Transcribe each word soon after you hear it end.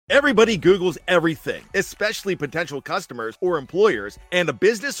Everybody Googles everything, especially potential customers or employers, and a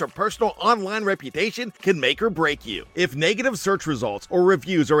business or personal online reputation can make or break you. If negative search results or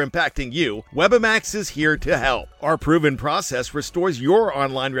reviews are impacting you, Webamax is here to help. Our proven process restores your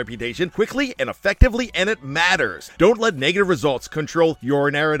online reputation quickly and effectively, and it matters. Don't let negative results control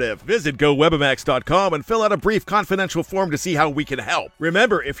your narrative. Visit GoWebamax.com and fill out a brief confidential form to see how we can help.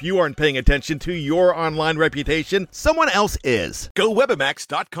 Remember, if you aren't paying attention to your online reputation, someone else is.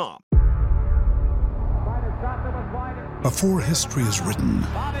 GoWebamax.com. Before history is written,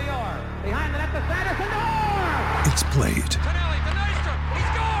 it's played.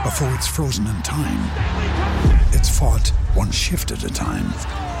 Before it's frozen in time, it's fought one shift at a time.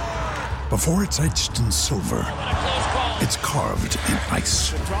 Before it's etched in silver, it's carved in ice.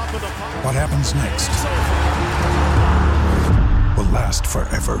 What happens next will last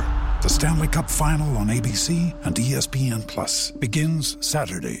forever. The Stanley Cup Final on ABC and ESPN Plus begins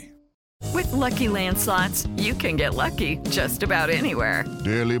Saturday. With Lucky Land Slots, you can get lucky just about anywhere.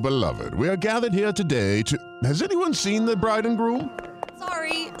 Dearly beloved, we are gathered here today to... Has anyone seen the bride and groom?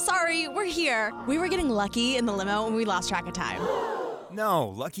 Sorry, we're here. We were getting lucky in the limo and we lost track of time. No,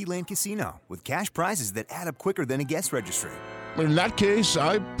 Lucky Land Casino, with cash prizes that add up quicker than a guest registry. In that case,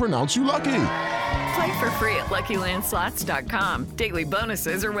 I pronounce you lucky. Play for free at LuckyLandSlots.com. Daily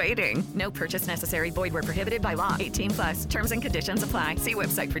bonuses are waiting. No purchase necessary. Void where prohibited by law. 18+. Terms and conditions apply. See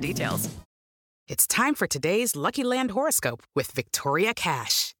website for details. It's time for today's Lucky Land horoscope with Victoria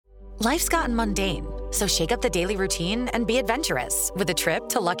Cash. Life's gotten mundane, so shake up the daily routine and be adventurous with a trip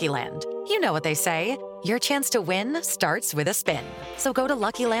to Lucky Land. You know what they say. Your chance to win starts with a spin. So go to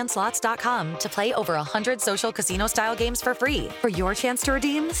LuckyLandSlots.com to play over 100 social casino-style games for free for your chance to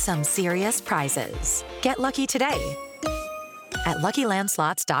redeem some serious prizes. Get lucky today at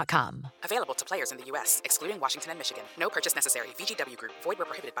LuckyLandSlots.com. Available to players in the U.S., excluding Washington and Michigan. No purchase necessary. VGW Group. Void where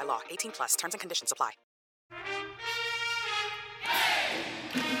prohibited by law. 18+. Terms and conditions apply.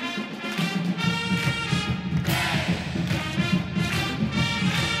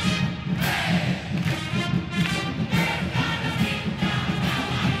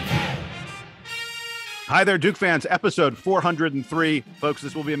 Hi there, Duke fans. Episode 403. Folks,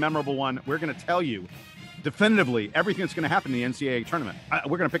 this will be a memorable one. We're going to tell you definitively everything that's going to happen in the NCAA tournament.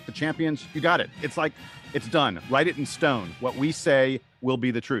 We're going to pick the champions. You got it. It's like it's done. Write it in stone. What we say will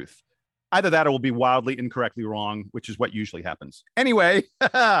be the truth. Either that or we'll be wildly incorrectly wrong, which is what usually happens. Anyway,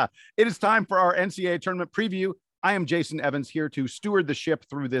 it is time for our NCAA tournament preview. I am Jason Evans, here to steward the ship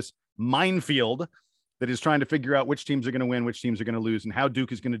through this minefield that is trying to figure out which teams are going to win, which teams are going to lose, and how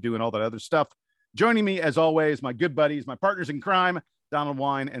Duke is going to do and all that other stuff. Joining me, as always, my good buddies, my partners in crime, Donald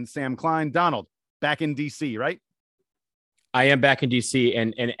Wine and Sam Klein. Donald, back in D.C., right? I am back in D.C.,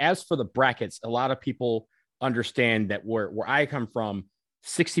 and as for the brackets, a lot of people understand that where I come from,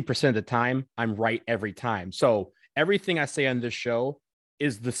 60% of the time, I'm right every time. So everything I say on this show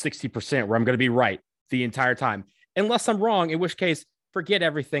is the 60% where I'm going to be right the entire time, unless I'm wrong, in which case, forget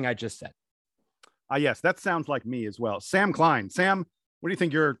everything I just said. Yes, that sounds like me as well. Sam Klein. Sam, what do you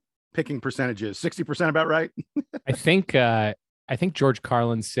think your picking percentages? 60% about right? I think George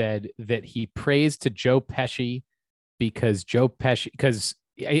Carlin said that he praised to Joe Pesci because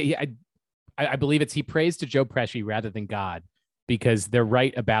I believe it's he praised to Joe Pesci rather than God, because they're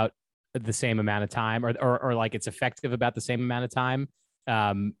right about the same amount of time, or like it's effective about the same amount of time.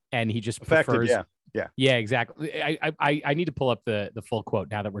 And he just prefers. Yeah, exactly. I need to pull up the full quote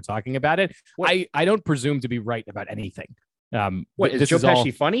now that we're talking about it. I don't presume to be right about anything. What is Joe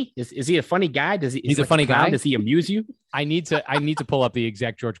Pesci funny? Is he a funny guy? He's a funny guy? Does he amuse you? I need to pull up the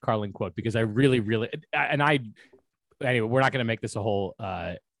exact George Carlin quote, because I really anyway, we're not going to make this a whole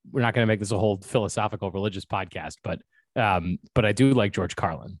philosophical religious podcast, but I do like George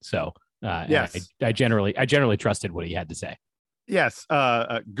Carlin. So yes, I generally trusted what he had to say. Yes.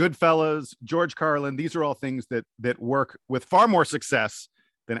 Goodfellas, George Carlin. These are all things that work with far more success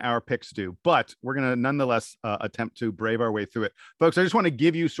than our picks do, but we're going to nonetheless attempt to brave our way through it. Folks, I just want to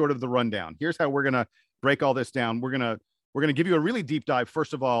give you sort of the rundown. Here's how we're going to break all this down. We're going to give you a really deep dive,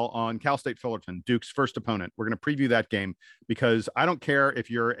 first of all, on Cal State Fullerton, Duke's first opponent. We're going to preview that game, because I don't care if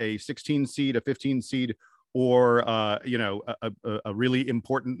you're a 16 seed, a 15 seed, or a really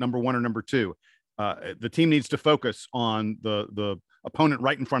important number one or number two. The team needs to focus on the opponent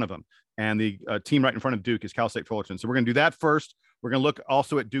right in front of them, and the team right in front of Duke is Cal State Fullerton. So we're going to do that first. We're going to look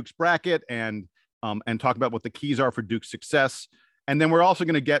also at Duke's bracket and talk about what the keys are for Duke's success. And then we're also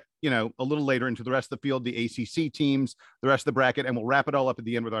going to get, a little later into the rest of the field, the ACC teams, the rest of the bracket, and we'll wrap it all up at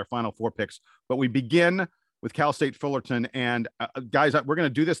the end with our final four picks. But we begin with Cal State Fullerton. And guys, we're going to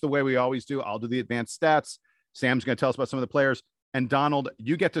do this the way we always do. I'll do the advanced stats. Sam's going to tell us about some of the players. And Donald,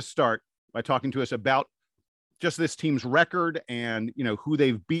 you get to start by talking to us about just this team's record and, who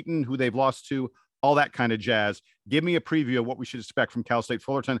they've beaten, who they've lost to, all that kind of jazz. Give me a preview of what we should expect from Cal State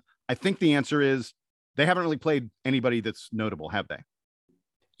Fullerton. I think the answer is they haven't really played anybody that's notable, have they?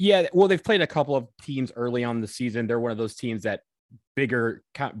 Yeah, well, they've played a couple of teams early on in the season. They're one of those teams that bigger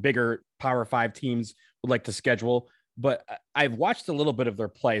Power 5 teams would like to schedule. But I've watched a little bit of their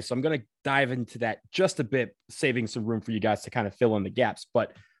play, so I'm going to dive into that just a bit, saving some room for you guys to kind of fill in the gaps.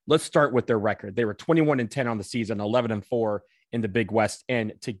 But let's start with their record. They were 21-10 on the season, 11-4 in the Big West.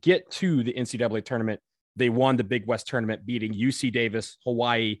 And to get to the NCAA tournament, they won the Big West tournament, beating UC Davis,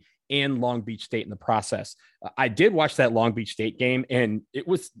 Hawaii, and Long Beach State in the process. I did watch that Long Beach State game, and it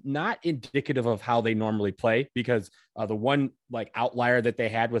was not indicative of how they normally play, because the one outlier that they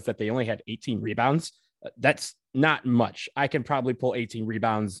had was that they only had 18 rebounds. That's not much. I can probably pull 18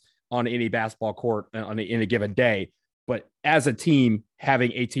 rebounds on any basketball court in a given day. But as a team,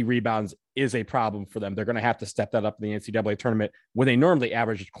 having 18 rebounds is a problem for them. They're going to have to step that up in the NCAA tournament when they normally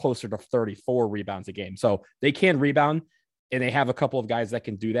average closer to 34 rebounds a game. So they can rebound, and they have a couple of guys that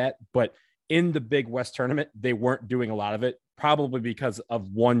can do that. But in the Big West tournament, they weren't doing a lot of it, probably because of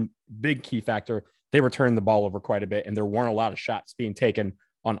one big key factor. They were turning the ball over quite a bit, and there weren't a lot of shots being taken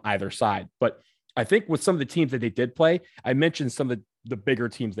on either side. But I think with some of the teams that they did play, I mentioned some of the bigger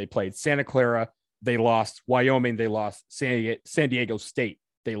teams they played. Santa Clara, they lost. Wyoming, they lost. San Diego State,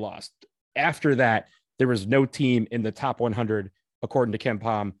 they lost. After that, there was no team in the top 100, according to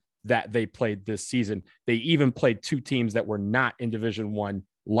KenPom, that they played this season. They even played two teams that were not in Division I,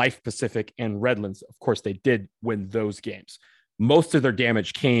 Life Pacific and Redlands. Of course, they did win those games. Most of their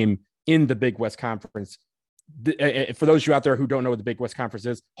damage came in the Big West Conference. For those of you out there who don't know what the Big West Conference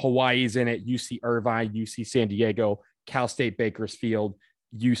is, Hawaii's in it, UC Irvine, UC San Diego, Cal State Bakersfield,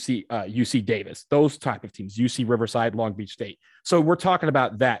 UC Davis, those type of teams, UC Riverside, Long Beach State. So we're talking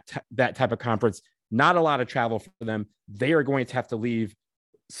about that type of conference. Not a lot of travel for them. They are going to have to leave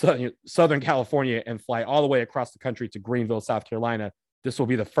Southern California and fly all the way across the country to Greenville, South Carolina. This will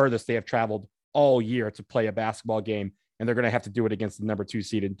be the furthest they have traveled all year to play a basketball game, and they're going to have to do it against the number 2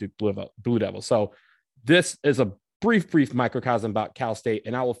 seed in Duke Blue Devils. So this is a brief microcosm about Cal State,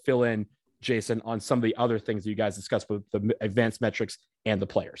 and I will fill in, Jason, on some of the other things that you guys discussed with the advanced metrics and the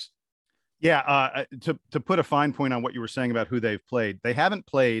players. Yeah, to put a fine point on what you were saying about who they've played, they haven't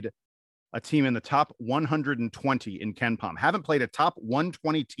played a team in the top 120 in KenPom, haven't played a top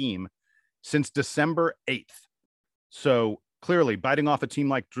 120 team since December 8th. So clearly biting off a team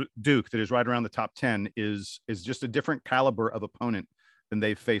like Duke that is right around the top 10 is just a different caliber of opponent than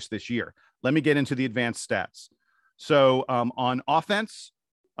they've faced this year. Let me get into the advanced stats. So on offense,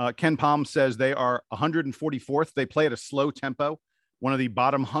 KenPom says they are 144th. They play at a slow tempo, one of the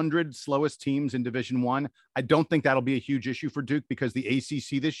bottom 100 slowest teams in Division I. I don't think that'll be a huge issue for Duke because the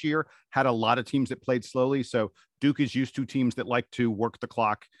ACC this year had a lot of teams that played slowly. So Duke is used to teams that like to work the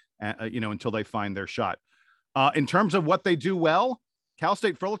clock, until they find their shot. In terms of what they do well, Cal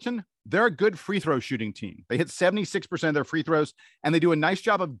State Fullerton, they're a good free throw shooting team. They hit 76% of their free throws, and they do a nice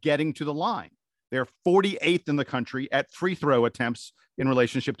job of getting to the line. They're 48th in the country at free throw attempts in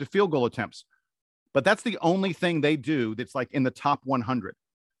relationship to field goal attempts. But that's the only thing they do that's like in the top 100.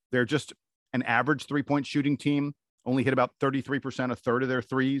 They're just an average three-point shooting team, only hit about 33%, a third of their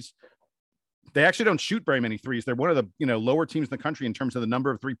threes. They actually don't shoot very many threes. They're one of the lower teams in the country in terms of the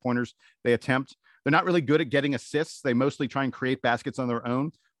number of three-pointers they attempt. They're not really good at getting assists. They mostly try and create baskets on their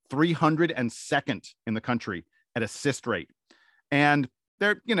own. 302nd in the country at assist rate. And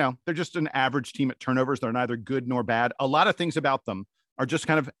they're just an average team at turnovers. They're neither good nor bad. A lot of things about them are just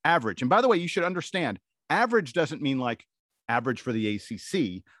kind of average. And by the way, you should understand, average doesn't mean like average for the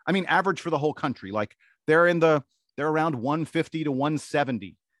ACC. I mean, average for the whole country. Like they're around 150 to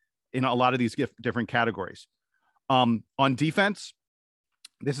 170 in a lot of these different categories. On defense,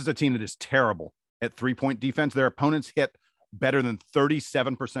 this is a team that is terrible at 3-point defense. Their opponents hit better than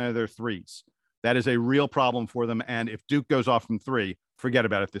 37% of their threes. That is a real problem for them. And if Duke goes off from 3, forget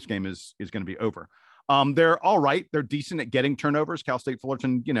about it. This game is going to be over. They're all right. They're decent at getting turnovers. Cal State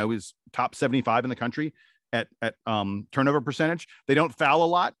Fullerton, is top 75 in the country at turnover percentage. They don't foul a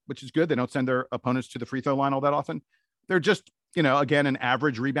lot, which is good. They don't send their opponents to the free throw line all that often. They're just, again, an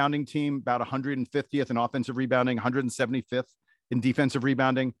average rebounding team, about 150th in offensive rebounding, 175th in defensive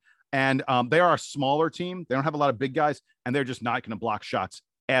rebounding. And they are a smaller team. They don't have a lot of big guys, and they're just not going to block shots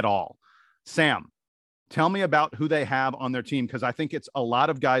at all. Sam, tell me about who they have on their team, because I think it's a lot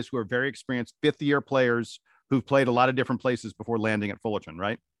of guys who are very experienced fifth-year players who've played a lot of different places before landing at Fullerton,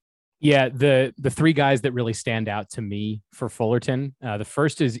 right? Yeah, the three guys that really stand out to me for Fullerton, the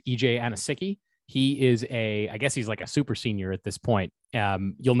first is EJ Anasicki. He is I guess he's like a super senior at this point.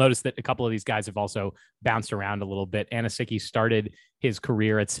 You'll notice that a couple of these guys have also bounced around a little bit. Anosike started his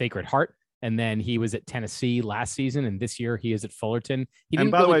career at Sacred Heart, and then he was at Tennessee last season, and this year he is at Fullerton. He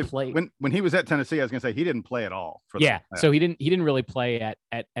didn't by the way, play when he was at Tennessee. I was going to say he didn't play at all. So he didn't really play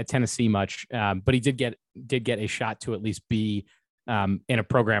at Tennessee much, but he did get a shot to at least be in a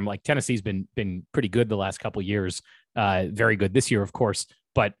program. Like Tennessee's been pretty good the last couple of years, very good this year, of course,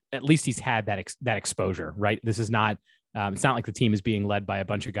 but at least he's had that exposure, right? This is not. It's not like the team is being led by a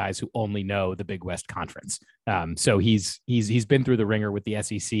bunch of guys who only know the Big West Conference. So he's been through the ringer with the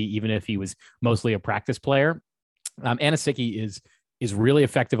SEC, even if he was mostly a practice player. Anosike is really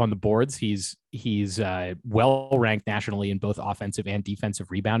effective on the boards. He's well ranked nationally in both offensive and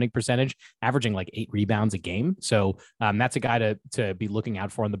defensive rebounding percentage, averaging like 8 rebounds a game. So that's a guy to be looking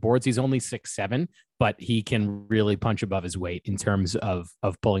out for on the boards. He's only 6'7", but he can really punch above his weight in terms of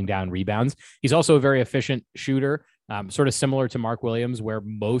pulling down rebounds. He's also a very efficient shooter. Sort of similar to Mark Williams, where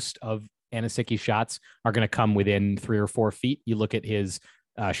most of Anosike's shots are going to come within 3 or 4 feet. You look at his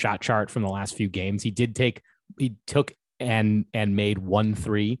shot chart from the last few games. He took and made 1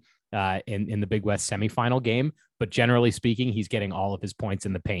 3 in the Big West semifinal game, but generally speaking, he's getting all of his points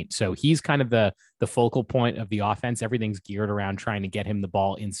in the paint. So he's kind of the focal point of the offense. Everything's geared around trying to get him the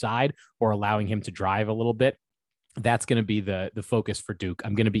ball inside or allowing him to drive a little bit. That's going to be the focus for Duke.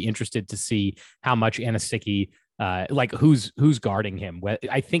 I'm going to be interested to see how much Anosike, who's guarding him.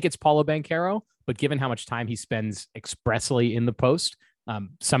 I think it's Paulo Banchero, but given how much time he spends expressly in the post,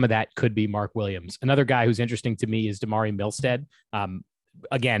 some of that could be Mark Williams. Another guy who's interesting to me is Damari Milstead.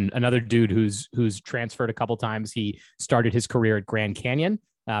 Again, another dude who's transferred a couple times. He started his career at Grand Canyon,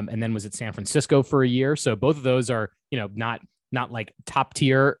 and then was at San Francisco for a year. So both of those are, not like top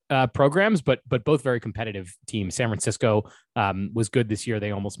tier programs, but both very competitive teams. San Francisco was good this year.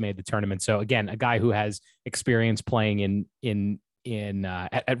 They almost made the tournament. So again, a guy who has experience playing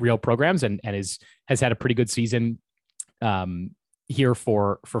at real programs and has had a pretty good season here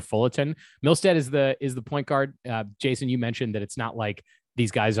for Fullerton. Milstead is the point guard. Jason, you mentioned that it's not like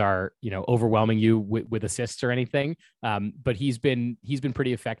these guys are, overwhelming you with assists or anything. But he's been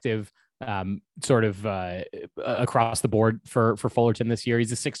pretty effective across the board for Fullerton this year.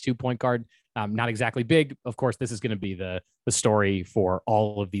 He's a 6'2" point guard, not exactly big. Of course, this is going to be the story for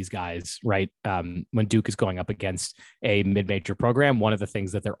all of these guys, right? When Duke is going up against a mid-major program, one of the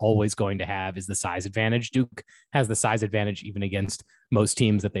things that they're always going to have is the size advantage. Duke has the size advantage even against most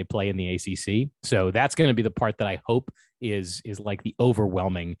teams that they play in the ACC. So that's going to be the part that I hope is like the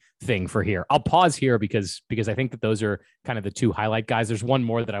overwhelming thing for here. I'll pause here because I think that those are kind of the 2 highlight guys. There's one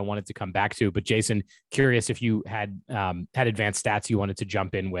more that I wanted to come back to, but Jason, curious if you had advanced stats you wanted to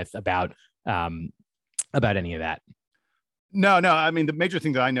jump in with about any of that. No. I mean, the major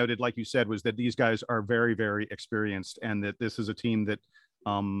thing that I noted, like you said, was that these guys are very, very experienced, and that this is a team that,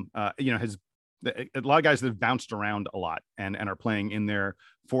 has a lot of guys that have bounced around a lot and are playing in their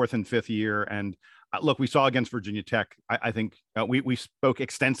 4th and 5th year. And look, we saw against Virginia Tech. I think we spoke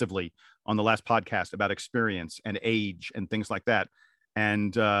extensively on the last podcast about experience and age and things like that.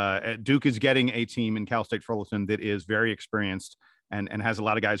 And Duke is getting a team in Cal State Fullerton that is very experienced and has a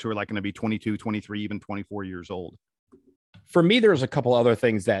lot of guys who are like going to be 22, 23, even 24 years old. For me, there's a couple other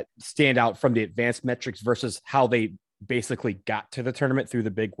things that stand out from the advanced metrics versus how they basically got to the tournament through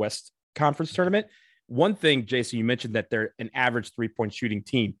the Big West Conference tournament. One thing, Jason, you mentioned that they're an average 3-point shooting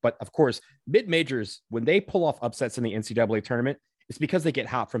team, but of course, mid-majors, when they pull off upsets in the NCAA tournament, it's because they get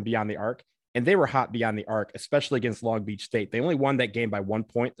hot from beyond the arc, and they were hot beyond the arc, especially against Long Beach State. They only won that game by 1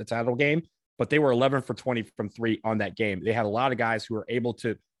 point, the title game, but they were 11 for 20 from 3 on that game. They had a lot of guys who were able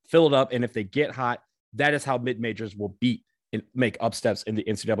to fill it up, and if they get hot, that is how mid-majors will beat and make upsteps in the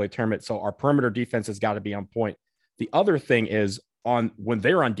NCAA tournament. So our perimeter defense has got to be on point. The other thing is when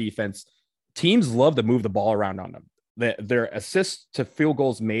they're on defense, teams love to move the ball around on them. Their assists to field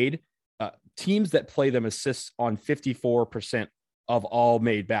goals made, teams that play them assists on 54% of all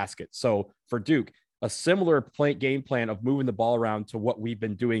made baskets. So for Duke, a similar game plan of moving the ball around to what we've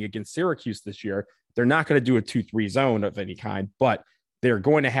been doing against Syracuse this year. They're not going to do a 2-3 zone of any kind, but they're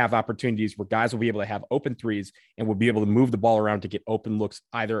going to have opportunities where guys will be able to have open threes and will be able to move the ball around to get open looks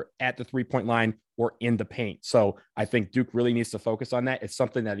either at the 3-point line or in the paint. So I think Duke really needs to focus on that. It's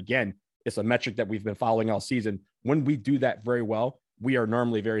something that, again, it's a metric that we've been following all season. When we do that very well, we are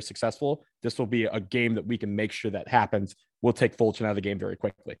normally very successful. This will be a game that we can make sure that happens. We'll take Fulton out of the game very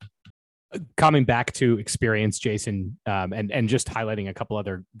quickly. Coming back to experience, Jason, and just highlighting a couple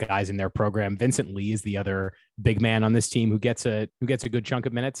other guys in their program. Vincent Lee is the other big man on this team who gets a good chunk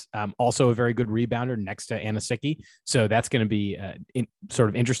of minutes. Also a very good rebounder next to Anasicki. So that's going to be sort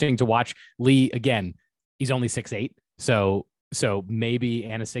of interesting to watch. Lee, again, he's only 6'8", so maybe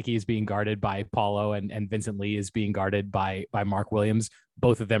Anasicki is being guarded by Paulo and Vincent Lee is being guarded by Mark Williams.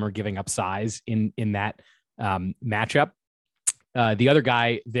 Both of them are giving up size in that matchup. The other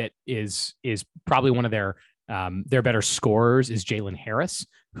guy that is probably one of their better scorers is Jalen Harris,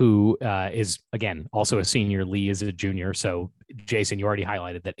 who is, again, also a senior. Lee is a junior. So, Jason, you already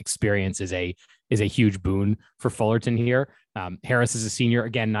highlighted that experience is a huge boon for Fullerton here. Harris is a senior,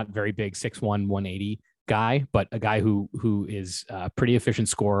 again, not very big, 6'1", 180 guy, but a guy who is a pretty efficient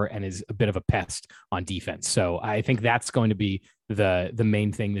scorer and is a bit of a pest on defense. So I think that's going to be the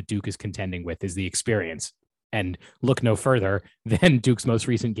main thing that Duke is contending with, is the experience. And look no further than Duke's most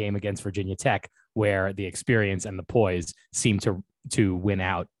recent game against Virginia Tech, where the experience and the poise seem to win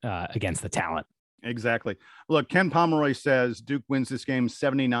out against the talent. Exactly. Look, Ken Pomeroy says Duke wins this game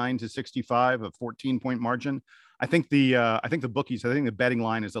 79-65, a 14-point margin. I think the bookies, I think the betting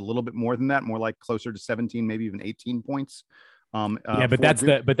line is a little bit more than that, more like closer to 17, maybe even 18 points. But that's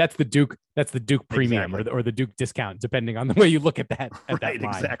the Duke premium, exactly, or the Duke discount, depending on the way you look at that. That line.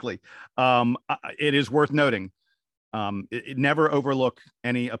 Exactly. It is worth noting. It never overlook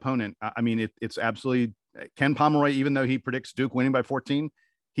any opponent. I mean, it's absolutely Ken Pomeroy. Even though he predicts Duke winning by 14,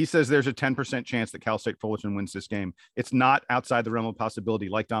 he says there's a 10% chance that Cal State Fullerton wins this game. It's not outside the realm of possibility.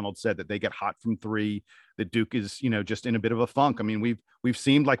 Like Donald said, that they get hot from three, that Duke is, just in a bit of a funk. I mean, we've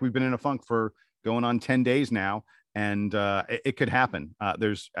seemed like we've been in a funk for going on 10 days now. And it could happen.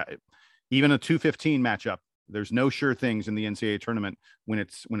 There's even a 2-15 matchup. There's no sure things in the NCAA tournament when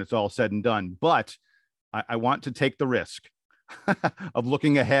it's all said and done. But I want to take the risk of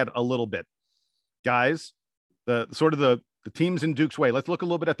looking ahead a little bit, guys. The teams in Duke's way. Let's look a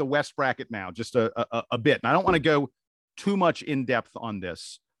little bit at the West bracket now, just a bit. And I don't want to go too much in depth on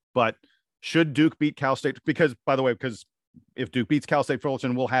this, but should Duke beat Cal State? Because, by the way, if Duke beats Cal State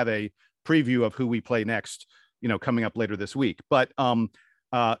Fullerton, we'll have a preview of who we play next, coming up later this week. But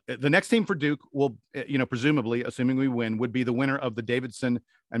the next team for Duke will, presumably, assuming we win, would be the winner of the Davidson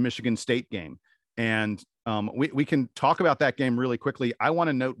and Michigan State game. And we can talk about that game really quickly. I want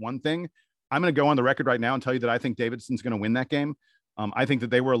to note one thing. I'm going to go on the record right now and tell you that I think Davidson's going to win that game. I think that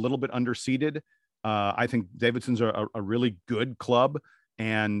they were a little bit underseeded. I think Davidson's a really good club.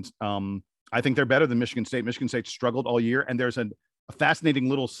 And I think they're better than Michigan State. Michigan State struggled all year. And there's a fascinating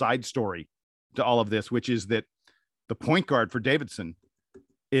little side story to all of this, which is that the point guard for Davidson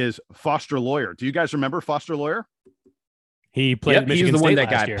is Foster Loyer. Do you guys remember Foster Loyer? He played at Michigan State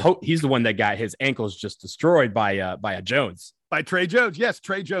last year. He's the one that got his ankles just destroyed by a Jones. By Trey Jones. Yes,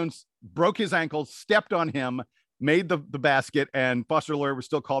 Trey Jones broke his ankle, stepped on him, made the basket, and Foster Loyer was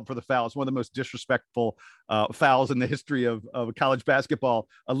still called for the foul. It's one of the most disrespectful fouls in the history of college basketball.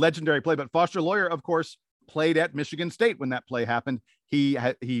 A legendary play. But Foster Loyer, of course, played at Michigan State when that play happened. He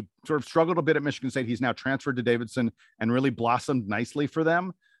sort of struggled a bit at Michigan State. He's now transferred to Davidson and really blossomed nicely for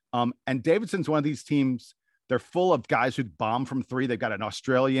them. And Davidson's one of these teams. They're full of guys who bomb from three. They've got an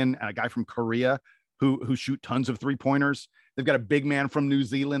Australian and a guy from Korea who shoot tons of 3-pointers. They've got a big man from New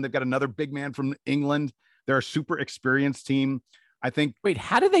Zealand. They've got another big man from England. They're a super experienced team. I think. Wait,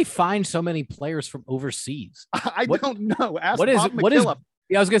 how do they find so many players from overseas? I don't know. Ask what is Bob what is? McKillop.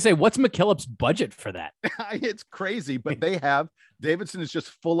 Yeah, I was gonna say, what's McKillop's budget for that? It's crazy, but Davidson is just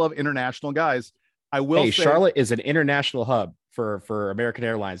full of international guys. I will say, Charlotte is an international hub for American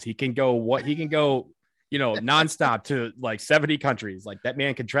Airlines. He can go nonstop to like 70 countries. Like that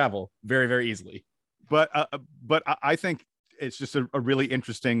man can travel very, very easily. But I think it's just a really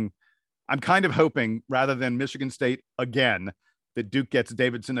interesting. I'm kind of hoping, rather than Michigan State again, that Duke gets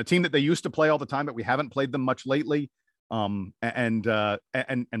Davidson, a team that they used to play all the time, but we haven't played them much lately. And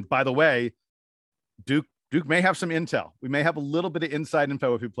by the way, Duke may have some intel. We may have a little bit of inside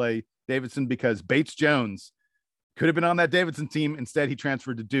info if we play Davidson, because Bates Jones could have been on that Davidson team. Instead, he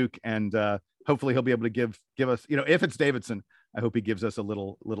transferred to Duke, and hopefully he'll be able to give us, if it's Davidson, I hope he gives us a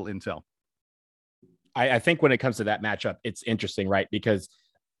little intel. I think when it comes to that matchup, it's interesting, right? Because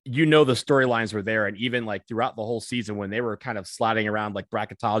the storylines were there, and even like throughout the whole season when they were kind of sliding around like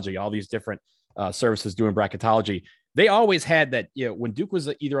bracketology, all these different services doing bracketology, they always had that, when Duke was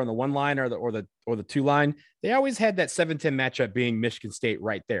either on the 1 line or the 2 line, they always had that 7-10 matchup being Michigan State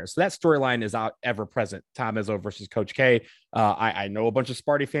right there. So that storyline is out ever present. Tom Izzo versus Coach K. I know a bunch of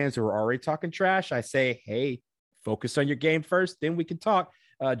Sparty fans who are already talking trash. I say, hey, focus on your game first, then we can talk,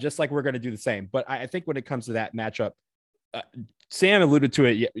 just like we're going to do the same. But I think when it comes to that matchup, Sam alluded to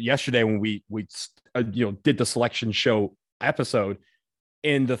it yesterday when we did the selection show episode,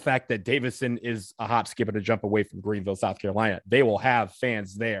 in the fact that Davidson is a hop, skip, and a jump away from Greenville, South Carolina. They will have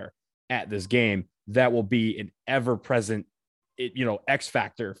fans there at this game. That will be an ever-present, X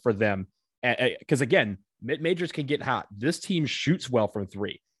factor for them. Because again, mid-majors can get hot. This team shoots well from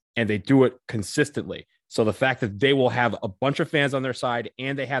three, and they do it consistently. So the fact that they will have a bunch of fans on their side,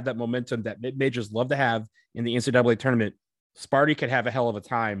 and they have that momentum that mid-majors love to have in the NCAA tournament, Sparty could have a hell of a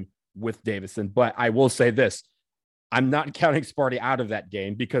time with Davidson. But I will say this, I'm not counting Sparty out of that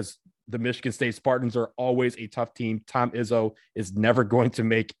game, because the Michigan State Spartans are always a tough team. Tom Izzo is never going to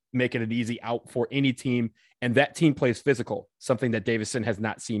make it an easy out for any team. And that team plays physical, something that Davidson has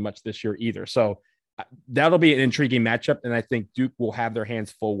not seen much this year either. So that'll be an intriguing matchup. And I think Duke will have their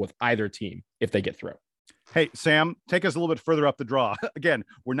hands full with either team if they get through. Hey, Sam, take us a little bit further up the draw. Again,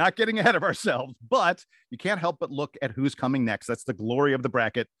 we're not getting ahead of ourselves, but you can't help but look at who's coming next. That's the glory of the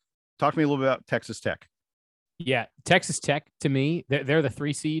bracket. Talk to me a little bit about Texas Tech. Yeah, Texas Tech, to me, they're the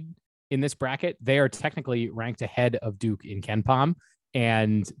 3 seed in this bracket. They are technically ranked ahead of Duke in KenPom.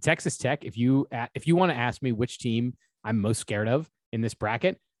 And Texas Tech, if you want to ask me which team I'm most scared of in this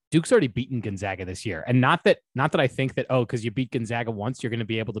bracket, Duke's already beaten Gonzaga this year. And not that I think that, because you beat Gonzaga once, you're going to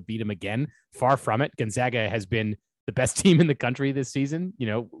be able to beat them again. Far from it. Gonzaga has been the best team in the country this season,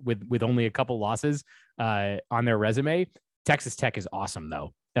 with only a couple losses on their resume. Texas Tech is awesome,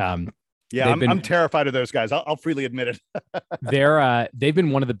 though. Yeah, I'm terrified of those guys. I'll freely admit it. They've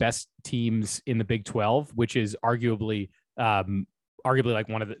been one of the best teams in the Big 12, which is arguably like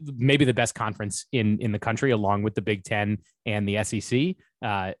one of maybe the best conference in the country, along with the Big 10 and the SEC.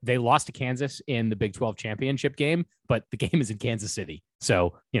 They lost to Kansas in the Big 12 championship game, but the game is in Kansas City.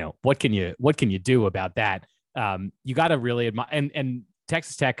 So, what can you do about that? You got to really admire, and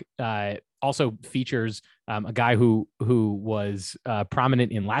Texas Tech also features a guy who was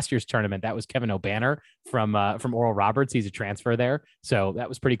prominent in last year's tournament. That was Kevin O'Banner from Oral Roberts. He's a transfer there, so that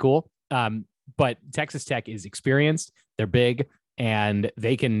was pretty cool. But Texas Tech is experienced. They're big, and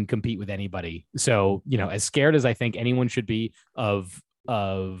they can compete with anybody. So, as scared as I think anyone should be of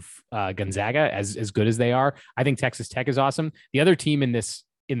Gonzaga, as good as they are, I think Texas Tech is awesome. The other team in this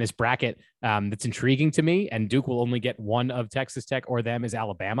bracket that's intriguing to me, and Duke will only get one of Texas Tech or them, is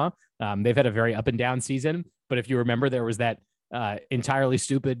Alabama. They've had a very up and down season, but if you remember, there was that entirely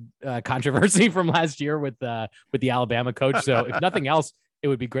stupid controversy from last year with the Alabama coach. So if nothing else, it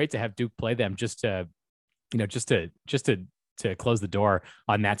would be great to have Duke play them just to close the door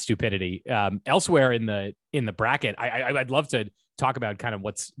on that stupidity. Elsewhere in the bracket, I'd love to talk about kind of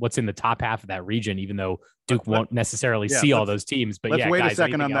what's in the top half of that region, even though Duke won't necessarily see all those teams. But let's yeah, wait guys, a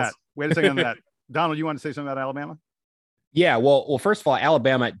second on else? that. Wait a second on that. Donald, you want to say something about Alabama? Yeah, well, first of all,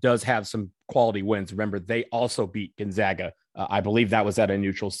 Alabama does have some quality wins. Remember, they also beat Gonzaga. I believe that was at a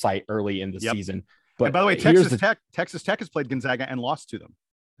neutral site early in the season. But and by the way, Texas Tech has played Gonzaga and lost to them.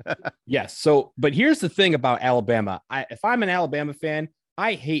 Yes. So, but here's the thing about Alabama. If I'm an Alabama fan,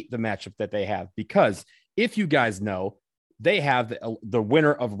 I hate the matchup that they have, because if you guys know, they have the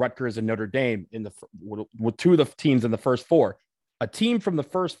winner of Rutgers and Notre Dame with 2 of the teams in the first 4. A team from the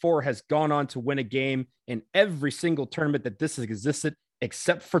first 4 has gone on to win a game in every single tournament that this has existed,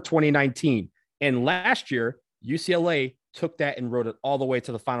 except for 2019. And last year, UCLA took that and rode it all the way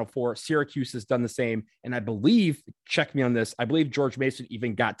to the Final Four. Syracuse has done the same. And I believe, check me on this, I believe George Mason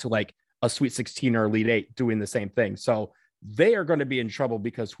even got to like a Sweet 16 or Elite 8 doing the same thing. So they are going to be in trouble,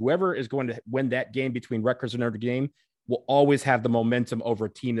 because whoever is going to win that game between Rutgers and Notre Dame will always have the momentum over a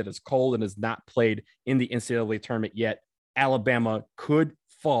team that is cold and has not played in the NCAA tournament yet. Alabama could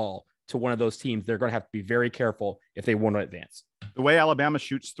fall to one of those teams. They're going to have to be very careful if they want to advance. The way Alabama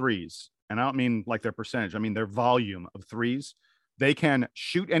shoots threes, and I don't mean like their percentage, I mean their volume of threes, they can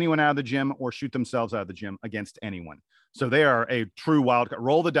shoot anyone out of the gym or shoot themselves out of the gym against anyone. So they are a true wildcard.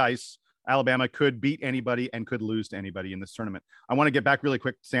 Roll the dice. Alabama could beat anybody and could lose to anybody in this tournament. I want to get back really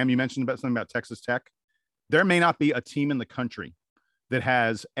quick. Sam, you mentioned something about Texas Tech. There may not be a team in the country that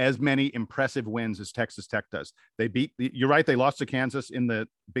has as many impressive wins as Texas Tech does. You're right, they lost to Kansas in the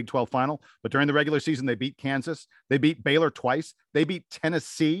Big 12 final, but during the regular season, they beat Kansas. They beat Baylor twice. They beat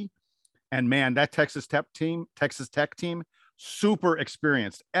Tennessee. And man, that Texas Tech team, super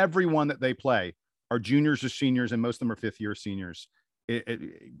experienced. Everyone that they play are juniors or seniors, and most of them are 5th-year seniors.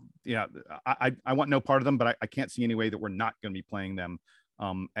 I want no part of them, but I can't see any way that we're not going to be playing them.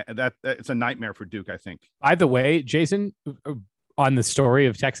 That it's a nightmare for Duke, I think. Either way, Jason, on the story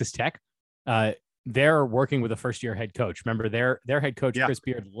of Texas Tech, they're working with a first-year head coach. Remember, their head coach, Chris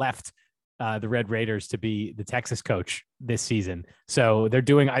Beard, left the Red Raiders to be the Texas coach this season. So they're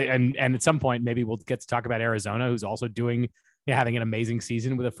doing, and at some point, maybe we'll get to talk about Arizona, who's also doing, having an amazing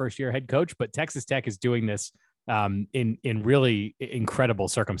season with a first-year head coach. But Texas Tech is doing this in really incredible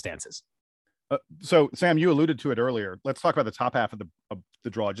circumstances. So, Sam, you alluded to it earlier. Let's talk about the top half of the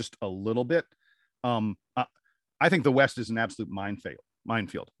draw just a little bit. I think the West is an absolute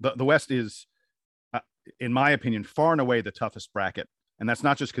minefield. The West is, in my opinion, far and away the toughest bracket. And that's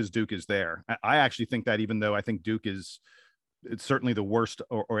not just because Duke is there. I actually think that, even though I think Duke it's certainly the worst,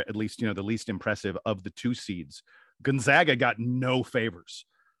 or at least, the least impressive of the 2 seeds, Gonzaga got no favors.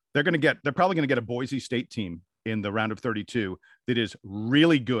 They're probably going to get a Boise State team in the round of 32 that is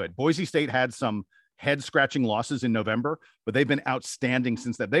really good. Boise State had some head scratching losses in November, but they've been outstanding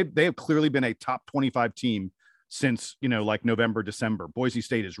since that. They have clearly been a top 25 team since, like November, December. Boise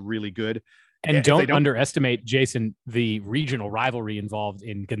State is really good. And don't underestimate, Jason, the regional rivalry involved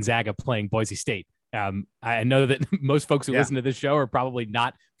in Gonzaga playing Boise State. I know that most folks who listen to this show are probably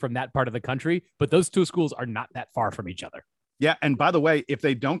not from that part of the country, but those 2 schools are not that far from each other. Yeah. And by the way, if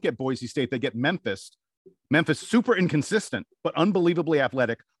they don't get Boise State, they get Memphis. Memphis, super inconsistent, but unbelievably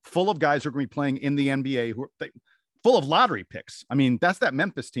athletic, full of guys who are going to be playing in the NBA, full of lottery picks. I mean, that's that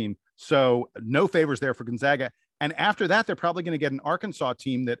Memphis team. So no favors there for Gonzaga. And after that, they're probably going to get an Arkansas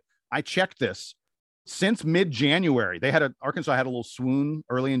team that, I checked this, since mid-January. Arkansas had a little swoon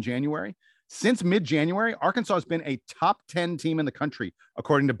early in January. Since mid-January, Arkansas has been a top 10 team in the country,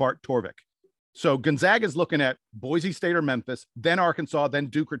 according to Bart Torvik. So Gonzaga is looking at Boise State or Memphis, then Arkansas, then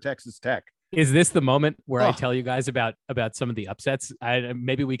Duke or Texas Tech. Is this the moment where I tell you guys about some of the upsets?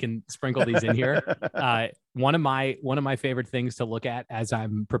 Maybe we can sprinkle these in here. One of my favorite things to look at as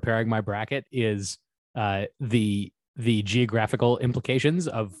I'm preparing my bracket is the geographical implications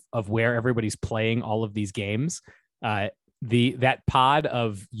of where everybody's playing all of these games. That pod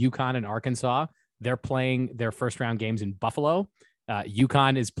of UConn and Arkansas, they're playing their first round games in Buffalo.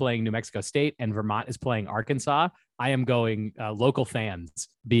 UConn is playing New Mexico State and Vermont is playing Arkansas. I am going local fans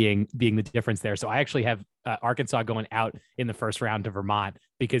being the difference there. So I actually have Arkansas going out in the first round to Vermont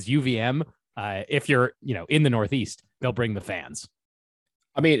because UVM, if you're in the Northeast, they'll bring the fans.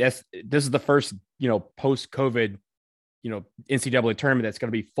 I mean, this is the first post-COVID NCAA tournament that's going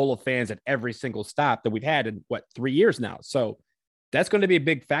to be full of fans at every single stop that we've had in 3 years now. So that's going to be a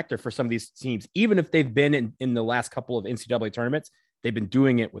big factor for some of these teams. Even if they've been in the last couple of NCAA tournaments, they've been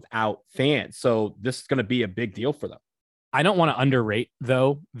doing it without fans. So this is going to be a big deal for them. I don't want to underrate,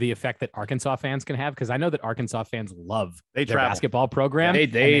 though, the effect that Arkansas fans can have, because I know that Arkansas fans love their basketball program.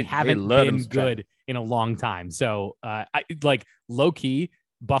 They haven't been good in a long time. So low key,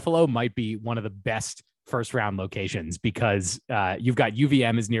 Buffalo might be one of the best first round locations because you've got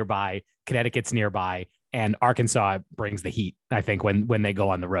UVM is nearby, Connecticut's nearby, and Arkansas brings the heat, I think, when they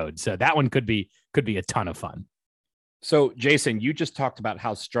go on the road. So that one could be a ton of fun. So Jason, you just talked about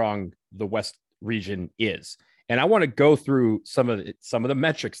how strong the West region is. And I want to go through some of the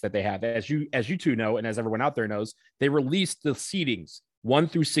metrics that they have. As you 2 know, and as everyone out there knows, they released the seedings 1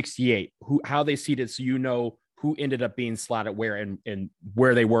 through 68, how they seeded, so who ended up being slotted where and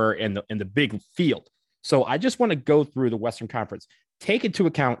where they were in the big field. So I just want to go through the Western Conference. Take into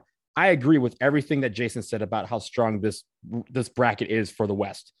account, I agree with everything that Jason said about how strong this bracket is for the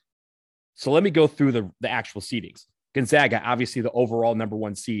West. So let me go through the actual seedings. Gonzaga, obviously the overall number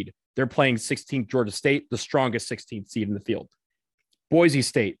 1 seed. They're playing 16th Georgia State, the strongest 16th seed in the field. Boise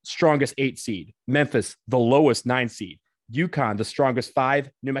State, strongest 8 seed. Memphis, the lowest 9 seed. UConn, the strongest 5.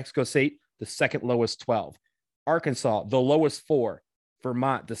 New Mexico State, the second lowest 12. Arkansas, the lowest 4.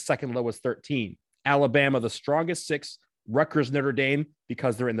 Vermont, the second lowest 13. Alabama, the strongest 6. Rutgers, Notre Dame,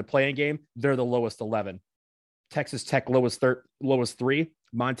 because they're in the playing game, they're the lowest 11. Texas Tech, lowest 3.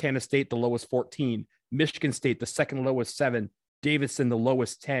 Montana State, the lowest 14. Michigan State, the second lowest 7. Davidson, the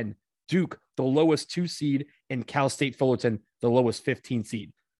lowest 10. Duke, the lowest 2 seed. And Cal State Fullerton, the lowest 15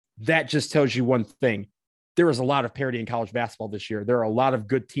 seed. That just tells you one thing. There is a lot of parity in college basketball this year. There are a lot of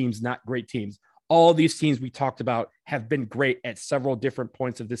good teams, not great teams. All these teams we talked about have been great at several different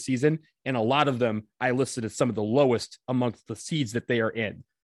points of this season. And a lot of them I listed as some of the lowest amongst the seeds that they are in.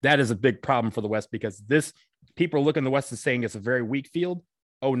 That is a big problem for the West because people are looking at the West and saying it's a very weak field.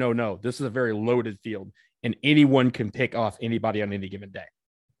 Oh, no. This is a very loaded field, and anyone can pick off anybody on any given day.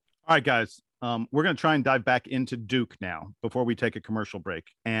 All right, guys. We're going to try and dive back into Duke now before we take a commercial break.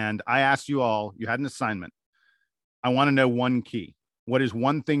 And I asked you all, you had an assignment. I want to know one key. What is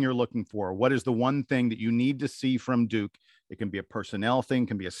one thing you're looking for? What is the one thing that you need to see from Duke? It can be a personnel thing,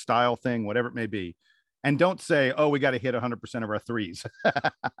 can be a style thing, whatever it may be. And don't say, oh, we got to hit 100% of our threes.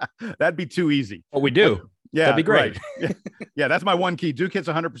 That'd be too easy. Well, we do. Yeah, that'd be great. Right. Yeah, that's my one key. Duke hits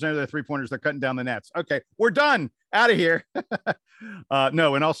 100% of their 3-pointers. They're cutting down the nets. Okay, we're done. Out of here.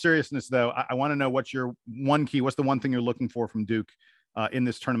 No, in all seriousness, though, I want to know what's your one key. What's the one thing you're looking for from Duke in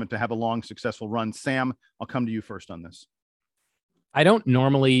this tournament to have a long, successful run? Sam, I'll come to you first on this. I don't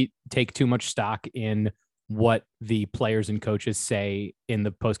normally take too much stock in what the players and coaches say in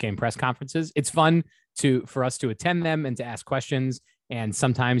the post-game press conferences. It's fun for us to attend them and to ask questions. And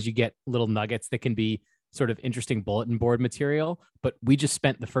sometimes you get little nuggets that can be sort of interesting bulletin board material. But we just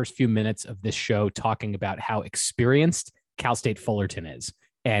spent the first few minutes of this show talking about how experienced Cal State Fullerton is.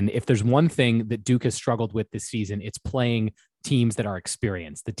 And if there's one thing that Duke has struggled with this season, it's playing teams that are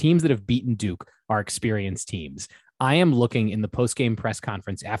experienced. The teams that have beaten Duke are experienced teams. I am looking in the post-game press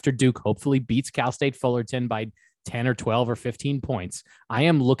conference after Duke hopefully beats Cal State Fullerton by 10 or 12 or 15 points. I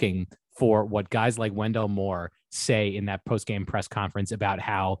am looking for what guys like Wendell Moore say in that post-game press conference about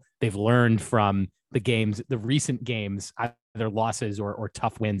how they've learned from the recent games, either losses or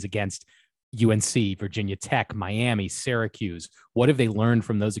tough wins against UNC, Virginia Tech, Miami, Syracuse. What have they learned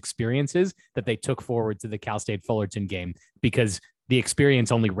from those experiences that they took forward to the Cal State Fullerton game? Because the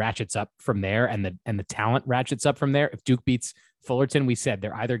experience only ratchets up from there, and the talent ratchets up from there. If Duke beats Fullerton, we said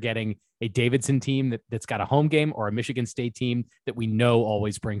they're either getting a Davidson team that's got a home game or a Michigan State team that we know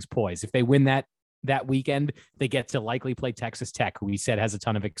always brings poise. If they win that weekend, they get to likely play Texas Tech, who we said has a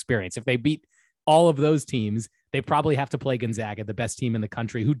ton of experience. If they beat all of those teams, they probably have to play Gonzaga, the best team in the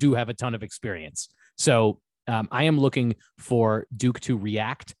country, who do have a ton of experience. So I am looking for Duke to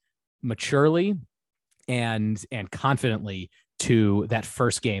react maturely and confidently to that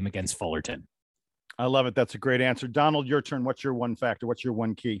first game against Fullerton. I love it. That's a great answer. Donald, your turn. What's your one factor? What's your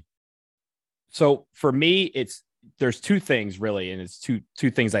one key? So for me, there's two things really, and it's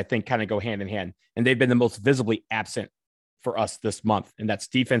two things I think kind of go hand in hand, and they've been the most visibly absent for us this month, and that's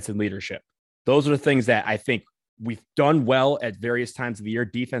defense and leadership. Those are the things that I think we've done well at various times of the year.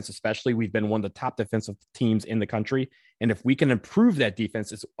 Defense, especially, we've been one of the top defensive teams in the country. And if we can improve that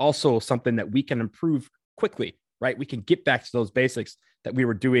defense, it's also something that we can improve quickly, right? We can get back to those basics that we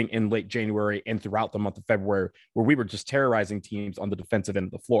were doing in late January and throughout the month of February, where we were just terrorizing teams on the defensive end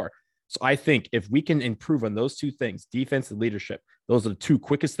of the floor. So I think if we can improve on those two things, defense and leadership, those are the two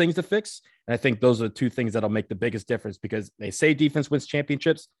quickest things to fix. And I think those are the two things that'll make the biggest difference, because they say defense wins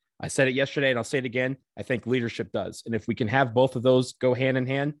championships. I said it yesterday and I'll say it again. I think leadership does. And if we can have both of those go hand in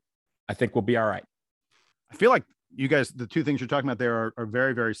hand, I think we'll be all right. I feel like you guys, the two things you're talking about there are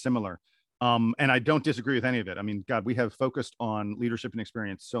very, very similar. And I don't disagree with any of it. I mean, God, we have focused on leadership and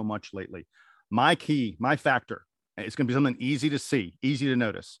experience so much lately. My key, my factor, it's going to be something easy to see, easy to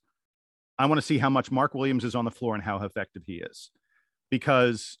notice. I want to see how much Mark Williams is on the floor and how effective he is,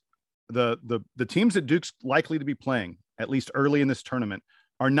 because the teams that Duke's likely to be playing, at least early in this tournament,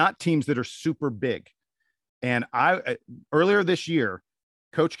 are not teams that are super big. And earlier this year,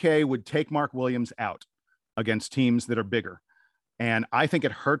 Coach K would take Mark Williams out against teams that are bigger. And I think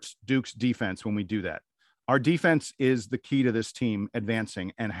it hurts Duke's defense when we do that. Our defense is the key to this team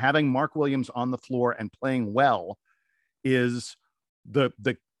advancing, and having Mark Williams on the floor and playing well is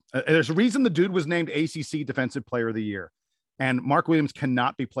there's a reason the dude was named ACC Defensive Player of the Year. And Mark Williams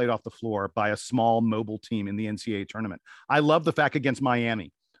cannot be played off the floor by a small mobile team in the NCAA tournament. I love the fact against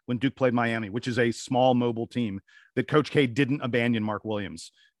Miami, when Duke played Miami, which is a small mobile team, that Coach K didn't abandon Mark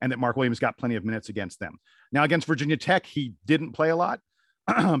Williams, and that Mark Williams got plenty of minutes against them. Now against Virginia Tech, he didn't play a lot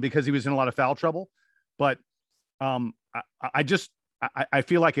because he was in a lot of foul trouble. But I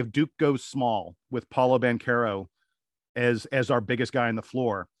feel like if Duke goes small with Paolo Banchero as our biggest guy on the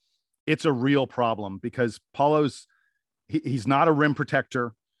floor, it's a real problem, because Paulo's he's not a rim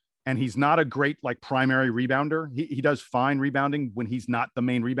protector, and he's not a great primary rebounder. He does fine rebounding when he's not the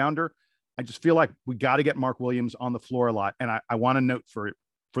main rebounder. I just feel like we got to get Mark Williams on the floor a lot. And I want to note for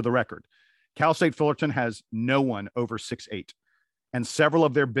the record, Cal State Fullerton has no one over 6'8", and several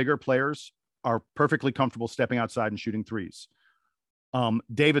of their bigger players are perfectly comfortable stepping outside and shooting threes.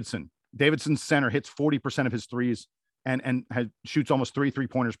 Davidson's center hits 40% of his threes and shoots almost 3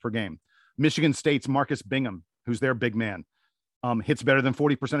 3-pointers per game. Michigan State's Marcus Bingham, who's their big man, hits better than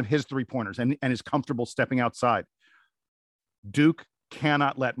 40% of his 3-pointers and is comfortable stepping outside. Duke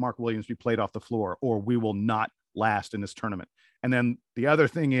cannot let Mark Williams be played off the floor, or we will not last in this tournament. And then the other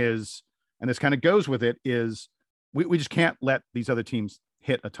thing is, and this kind of goes with it, is we just can't let these other teams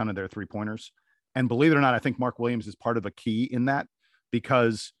hit a ton of their 3-pointers. And believe it or not, I think Mark Williams is part of a key in that,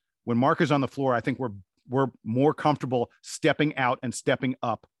 because when Mark is on the floor, I think we're more comfortable stepping out and stepping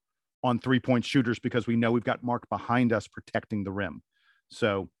up on 3-point shooters, because we know we've got Mark behind us protecting the rim.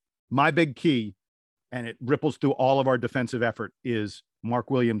 So my big key, and it ripples through all of our defensive effort, is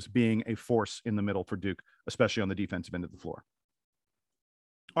Mark Williams being a force in the middle for Duke, especially on the defensive end of the floor.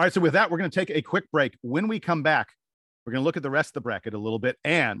 All right, so with that, we're going to take a quick break. When we come back, we're going to look at the rest of the bracket a little bit,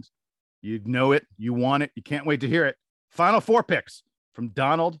 and you know it, you want it, you can't wait to hear it. Final four picks from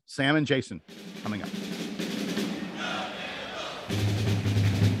Donald, Sam, and Jason coming up.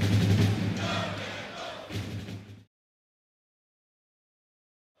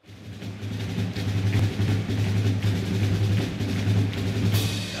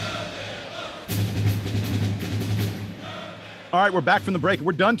 All right, we're back from the break.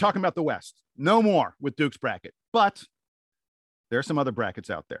 We're done talking about the West. No more with Duke's bracket, but there are some other brackets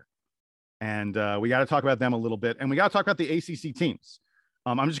out there. And we got to talk about them a little bit. And we got to talk about the ACC teams.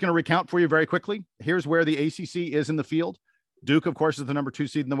 I'm just going to recount for you very quickly. Here's where the ACC is in the field. Duke, of course, is the number 2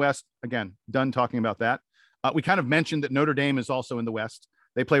 seed in the West. Again, done talking about that. We kind of mentioned that Notre Dame is also in the West.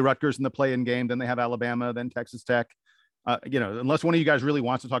 They play Rutgers in the play-in game. Then they have Alabama, then Texas Tech. Unless one of you guys really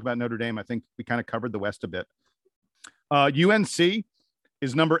wants to talk about Notre Dame, I think we kind of covered the West a bit. UNC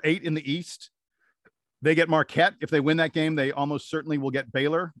is number 8 in the East. They get Marquette. If they win that game, they almost certainly will get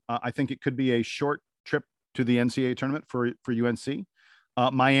Baylor. I think it could be a short trip to the NCAA tournament for UNC.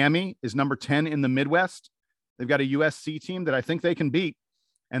 Miami is number 10 in the Midwest. They've got a USC team that I think they can beat,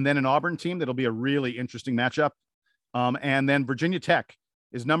 and then an Auburn team that'll be a really interesting matchup. And then Virginia Tech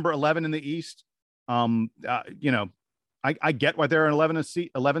is number 11 in the East. I get why they're an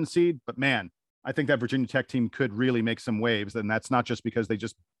 11 seed, but man, I think that Virginia Tech team could really make some waves. And that's not just because they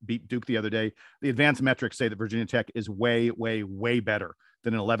just beat Duke the other day. The advanced metrics say that Virginia Tech is way, way, way better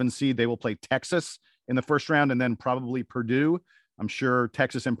than an 11 seed. They will play Texas in the first round and then probably Purdue. I'm sure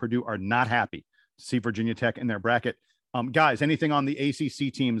Texas and Purdue are not happy to see Virginia Tech in their bracket. Guys, anything on the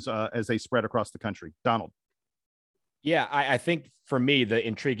ACC teams as they spread across the country? Donald. Yeah, I think for me, the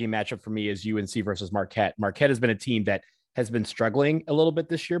intriguing matchup for me is UNC versus Marquette. Marquette has been a team that has been struggling a little bit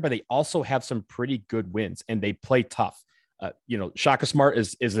this year, but they also have some pretty good wins and they play tough. Shaka Smart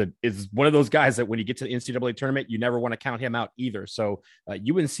is one of those guys that when you get to the NCAA tournament, you never want to count him out either. So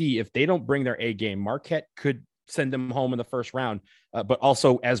UNC, if they don't bring their A game, Marquette could send them home in the first round. But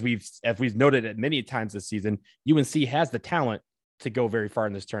also, as we've noted it many times this season, UNC has the talent to go very far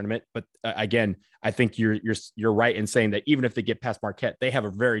in this tournament. But again, I think you're right in saying that even if they get past Marquette, they have a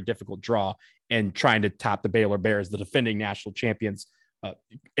very difficult draw and trying to top the Baylor Bears, the defending national champions,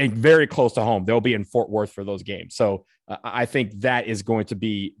 and very close to home. They'll be in Fort Worth for those games. So I think that is going to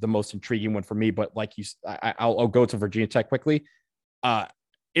be the most intriguing one for me. But like I'll go to Virginia Tech quickly.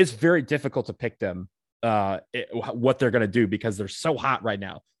 It's very difficult to pick them, what they're going to do because they're so hot right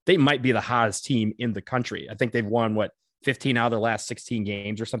now. They might be the hottest team in the country. I think they've won 15 out of their last 16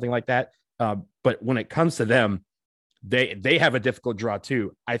 games or something like that. But when it comes to them, they have a difficult draw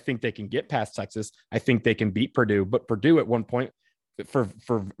too. I think they can get past Texas. I think they can beat Purdue, but Purdue at one point for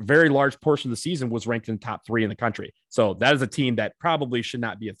very large portion of the season was ranked in top 3 in the country. So that is a team that probably should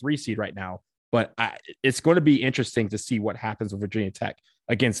not be a 3 seed right now, but it's going to be interesting to see what happens with Virginia Tech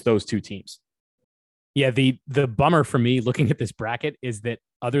against those two teams. Yeah, the bummer for me looking at this bracket is that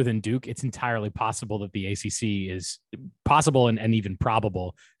other than Duke, it's entirely possible that the ACC is possible and even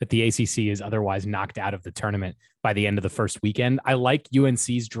probable that the ACC is otherwise knocked out of the tournament by the end of the first weekend. I like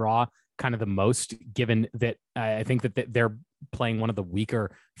UNC's draw kind of the most, given that I think that they're playing one of the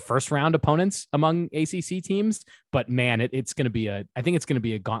weaker first round opponents among ACC teams. But man, it's going to be I think it's going to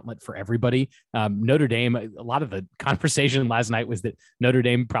be a gauntlet for everybody. Notre Dame, a lot of the conversation last night was that Notre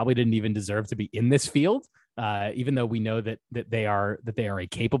Dame probably didn't even deserve to be in this field. Even though we know that they are a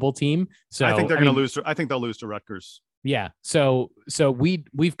capable team. So I think they're going to lose. I think they'll lose to Rutgers. Yeah. So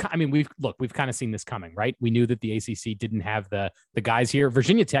we've kind of seen this coming, right? We knew that the ACC didn't have the guys here.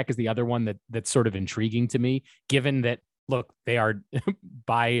 Virginia Tech is the other one that's sort of intriguing to me, given that, look, they are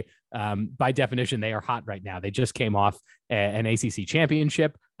by definition, they are hot right now. They just came off an ACC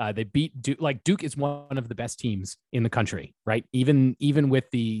championship. They beat Duke. Like, Duke is one of the best teams in the country, right? Even with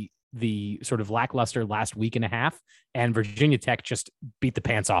the sort of lackluster last week and a half, and Virginia Tech just beat the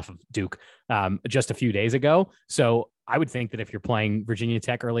pants off of Duke just a few days ago. So I would think that if you're playing Virginia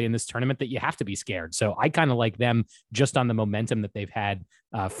Tech early in this tournament, that you have to be scared. So I kind of like them just on the momentum that they've had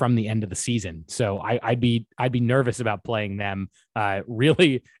from the end of the season. So I'd be nervous about playing them.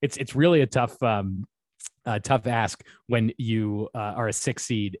 Really, it's really a tough ask when you are a 6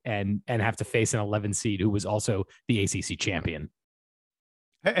 seed and have to face an 11 seed who was also the ACC champion.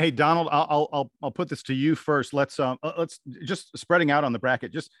 Hey, Donald, I'll put this to you first. Let's just spreading out on the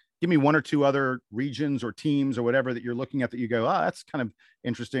bracket. Just give me one or two other regions or teams or whatever that you're looking at that you go, that's kind of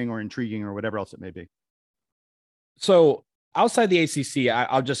interesting or intriguing or whatever else it may be. So outside the ACC,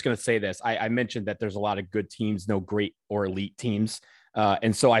 I'm just going to say this. I mentioned that there's a lot of good teams, no great or elite teams.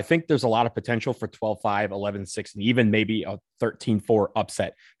 And so I think there's a lot of potential for 12-5, 11-6, and even maybe a 13-4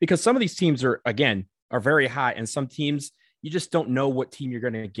 upset, because some of these teams are very high, and some teams you just don't know what team you're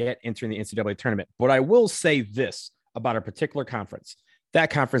going to get entering the NCAA tournament. But I will say this about a particular conference.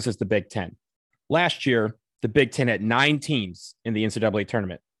 That conference is the Big Ten. Last year, the Big Ten had 9 teams in the NCAA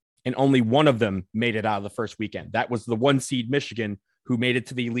tournament, and only one of them made it out of the first weekend. That was the 1 seed Michigan, who made it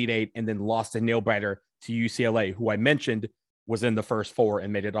to the Elite Eight and then lost a nail-biter to UCLA, who I mentioned was in the first 4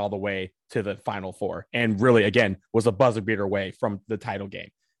 and made it all the way to the Final 4. And really, again, was a buzzer beater away from the title game.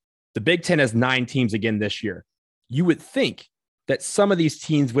 The Big Ten has 9 teams again this year. You would think that some of these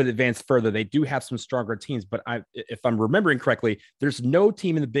teams would advance further. They do have some stronger teams, but if I'm remembering correctly, there's no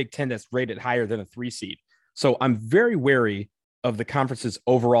team in the Big Ten that's rated higher than a 3 seed. So I'm very wary of the conference's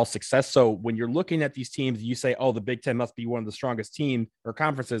overall success. So when you're looking at these teams, you say, oh, the Big Ten must be one of the strongest team or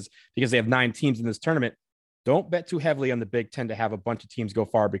conferences because they have 9 teams in this tournament. Don't bet too heavily on the Big Ten to have a bunch of teams go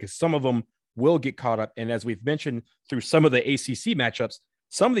far, because some of them will get caught up. And as we've mentioned through some of the ACC matchups,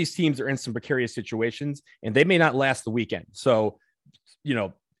 some of these teams are in some precarious situations and they may not last the weekend. So,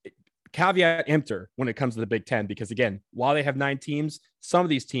 caveat emptor when it comes to the Big Ten, because again, while they have 9 teams, some of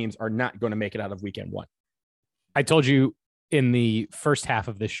these teams are not going to make it out of weekend 1. I told you in the first half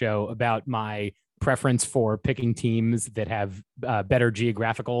of the show about my preference for picking teams that have better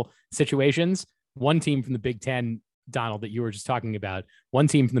geographical situations. One team from the Big Ten, Donald, that you were just talking about, one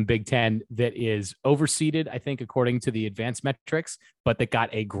team from the Big Ten that is overseeded, I think, according to the advanced metrics, but that got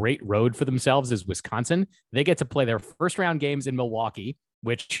a great road for themselves is Wisconsin. They get to play their first round games in Milwaukee,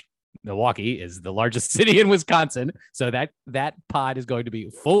 which Milwaukee is the largest city in Wisconsin. So that pod is going to be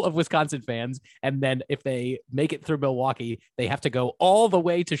full of Wisconsin fans. And then if they make it through Milwaukee, they have to go all the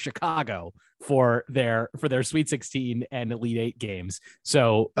way to Chicago for their Sweet 16 and Elite 8 games.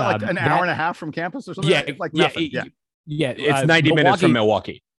 So like an hour and a half from campus or something? Yeah, like nothing. Yeah. It's 90 minutes from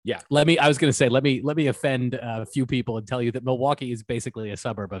Milwaukee. Yeah. Let me offend a few people and tell you that Milwaukee is basically a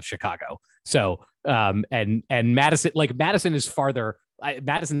suburb of Chicago. So, and Madison is farther.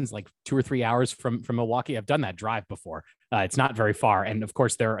 Madison's like 2 or 3 hours from Milwaukee. I've done that drive before. It's not very far. And of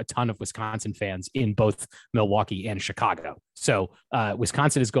course, there are a ton of Wisconsin fans in both Milwaukee and Chicago. So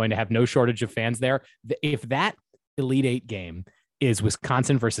Wisconsin is going to have no shortage of fans there. If that Elite 8 game is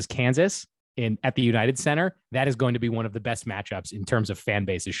Wisconsin versus Kansas at the United Center, that is going to be one of the best matchups in terms of fan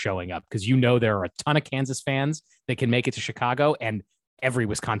bases showing up, because there are a ton of Kansas fans that can make it to Chicago, and every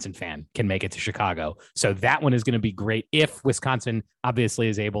Wisconsin fan can make it to Chicago. So that one is going to be great if Wisconsin obviously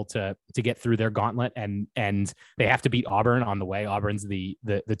is able to get through their gauntlet, and they have to beat Auburn on the way. Auburn's the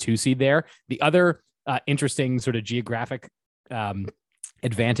 2 seed there. The other interesting sort of geographic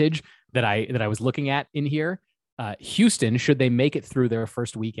advantage that I was looking at in here, Houston, should they make it through their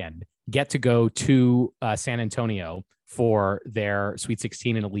first weekend, get to go to San Antonio for their Sweet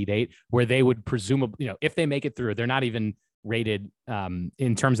 16 and Elite 8, where they would presumably, if they make it through, they're not even rated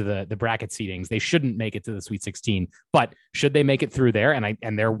in terms of the bracket seedings. They shouldn't make it to the Sweet 16, but should they make it through there,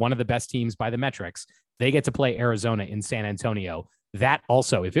 and they're one of the best teams by the metrics, they get to play Arizona in San Antonio. That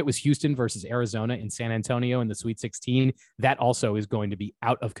also, if it was Houston versus Arizona in San Antonio in the Sweet 16, that also is going to be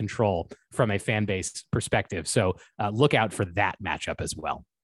out of control from a fan base perspective. So look out for that matchup as well.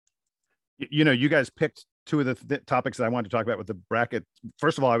 You guys picked 2 of the topics that I wanted to talk about with the bracket.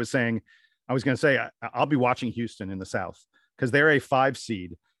 First of all, I was going to say I'll be watching Houston in the South, because they're a 5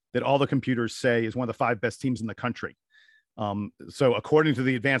 seed that all the computers say is one of the 5 best teams in the country. So according to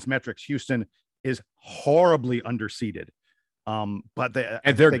the advanced metrics, Houston is horribly underseeded. But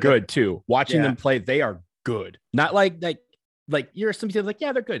they're good too. Watching them play, they are good. Not like you're some people like,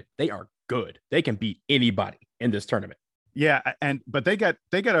 yeah, they're good. They are good. They can beat anybody in this tournament. Yeah, but they got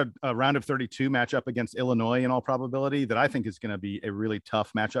a round of 32 matchup against Illinois in all probability that I think is going to be a really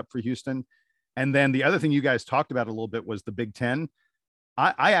tough matchup for Houston. And then the other thing you guys talked about a little bit was the Big Ten.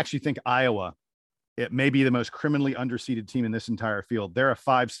 I actually think Iowa, it may be the most criminally underseeded team in this entire field. They're a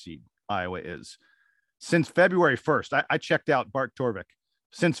 5 seed, Iowa is. Since February 1st, I checked out Bart Torvik.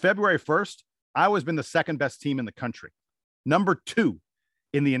 Since February 1st, Iowa's been the 2nd best team in the country. Number 2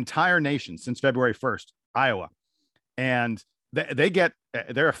 in the entire nation since February 1st, Iowa. And they're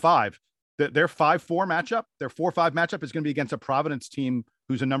a 5. Their 5-4 matchup, their 4-5 matchup is going to be against a Providence team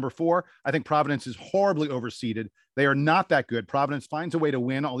who's a number 4. I think Providence is horribly overseeded. They are not that good. Providence finds a way to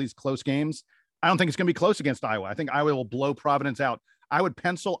win all these close games. I don't think it's going to be close against Iowa. I think Iowa will blow Providence out. I would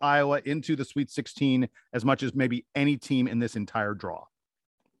pencil Iowa into the Sweet 16 as much as maybe any team in this entire draw.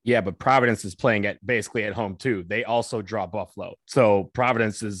 Yeah, but Providence is playing basically at home too. They also draw Buffalo. So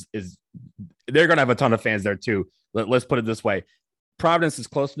Providence is they're going to have a ton of fans there too. Let's put it this way. Providence is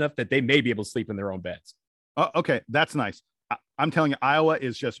close enough that they may be able to sleep in their own beds. Okay, that's nice. I'm telling you, Iowa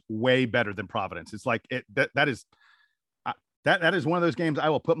is just way better than Providence. It's like that is one of those games I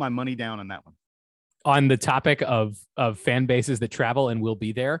will put my money down on that one. On the topic of fan bases that travel and will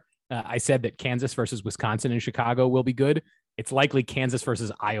be there, I said that Kansas versus Wisconsin in Chicago will be good. It's likely Kansas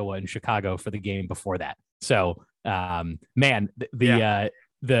versus Iowa in Chicago for the game before that. So, man, the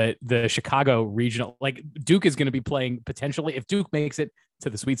Chicago regional, like Duke is going to be playing potentially, if Duke makes it to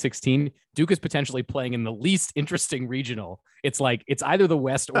the Sweet 16, Duke is potentially playing in the least interesting regional. It's like it's either the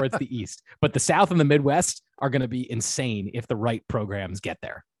West or it's the East, but the South and the Midwest are going to be insane if the right programs get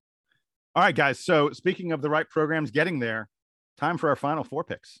there. All right, guys. So speaking of the right programs getting there, time for our Final Four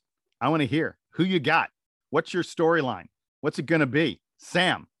picks. I want to hear who you got. What's your storyline? What's it going to be?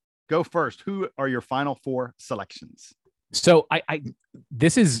 Sam, go first. Who are your Final Four selections? So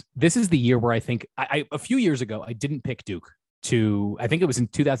this is the year where I think a few years ago, I didn't pick Duke I think it was in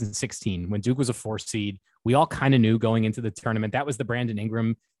 2016 when Duke was a 4 seed. We all kind of knew going into the tournament. That was the Brandon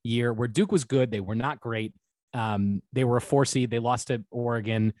Ingram year where Duke was good. They were not great. They were a 4 seed. They lost to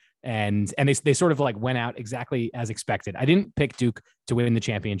Oregon and they sort of like went out exactly as expected. I didn't pick Duke to win the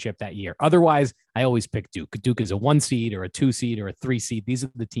championship that year. Otherwise, I always pick Duke. Duke is a 1 seed or a 2 seed or a 3 seed. These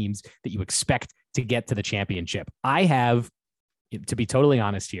are the teams that you expect to get to the championship. I have, to be totally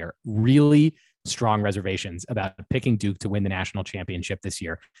honest here, really strong reservations about picking Duke to win the national championship this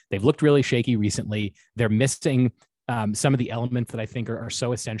year. They've looked really shaky recently. They're missing some of the elements that I think are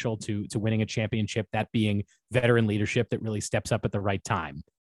so essential to winning a championship, that being veteran leadership that really steps up at the right time.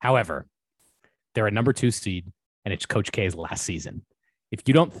 However, they're a number 2 seed, and it's Coach K's last season. If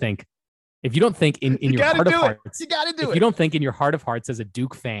you don't think in your heart of hearts, you got to do it. If you don't think in your heart of hearts as a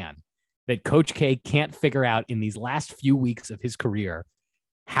Duke fan that Coach K can't figure out in these last few weeks of his career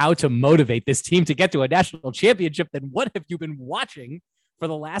how to motivate this team to get to a national championship, then what have you been watching for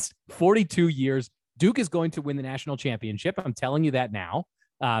the last 42 years? Duke is going to win the national championship. I'm telling you that now.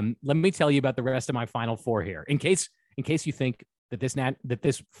 Let me tell you about the rest of my Final Four here. In case you think that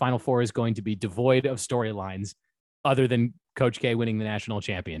this Final Four is going to be devoid of storylines other than Coach K winning the national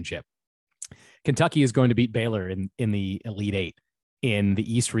championship. Kentucky is going to beat Baylor in the Elite Eight in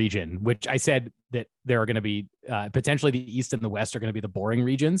the East region, which I said that there are going to be potentially the East and the West are going to be the boring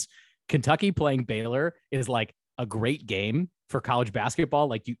regions. Kentucky playing Baylor is like a great game for college basketball.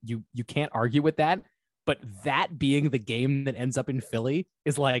 Like you can't argue with that, but that being the game that ends up in Philly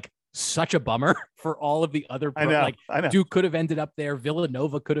is like such a bummer for all of the other. I know. Duke could have ended up there.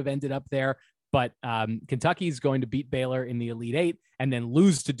 Villanova could have ended up there. But Kentucky is going to beat Baylor in the Elite Eight and then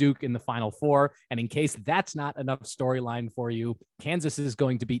lose to Duke in the Final Four. And in case that's not enough storyline for you, Kansas is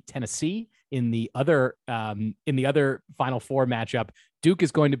going to beat Tennessee in the other Final Four matchup. Duke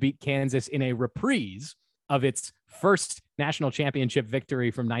is going to beat Kansas in a reprise of its first national championship victory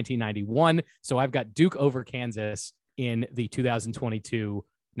from 1991. So I've got Duke over Kansas in the 2022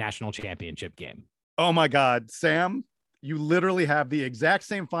 national championship game. Oh my God, Sam. You literally have the exact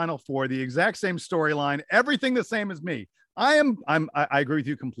same Final Four, the exact same storyline, everything the same as me. I agree with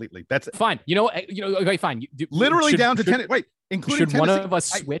you completely. That's fine. Okay, fine. Literally down to 10. Wait, including should Tennessee, one of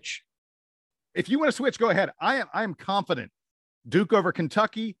us switch? If you want to switch, go ahead. I am confident. Duke over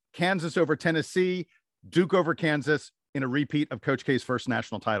Kentucky, Kansas over Tennessee, Duke over Kansas in a repeat of Coach K's first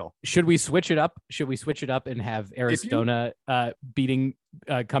national title. Should we switch it up? Should we switch it up and have Arizona beating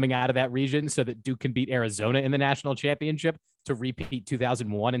coming out of that region so that Duke can beat Arizona in the national championship to repeat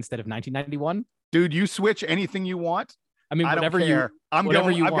 2001 instead of 1991? Dude, you switch anything you want. I mean, whatever you want.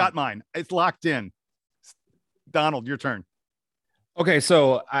 I've got mine. It's locked in. Donald, your turn. Okay,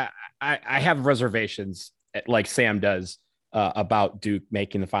 so I have reservations like Sam does about Duke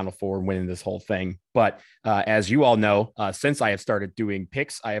making the Final Four and winning this whole thing. But as you all know, since I have started doing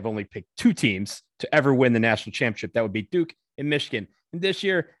picks, I have only picked 2 teams to ever win the national championship. That would be Duke and Michigan. And this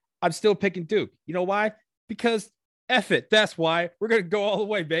year, I'm still picking Duke. You know why? Because F it. That's why. We're going to go all the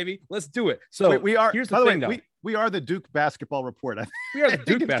way, baby. Let's do it. So we are. Here's the thing, though. We are the Duke Basketball Report. We are the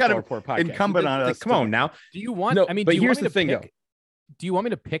Duke Basketball Report podcast. Incumbent on us. Come on now. Do you want? No, I mean, but here's the thing, though. Do you want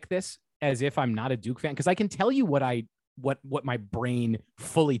me to pick this as if I'm not a Duke fan? Because I can tell you what my brain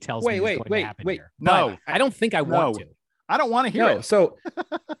fully tells me is going to happen here. No, but I don't think I want to. I don't want to hear it.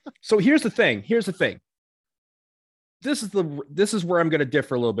 So here's the thing. This is where I'm going to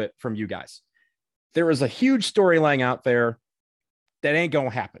differ a little bit from you guys. There is a huge storyline out there that ain't going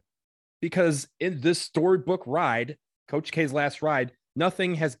to happen because in this storybook ride, Coach K's last ride,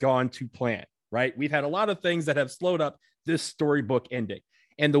 nothing has gone to plan, right? We've had a lot of things that have slowed up this storybook ending.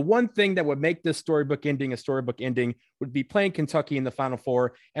 And the one thing that would make this storybook ending a storybook ending would be playing Kentucky in the Final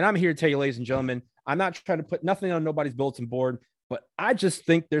Four. And I'm here to tell you, ladies and gentlemen, I'm not trying to put nothing on nobody's bulletin board, but I just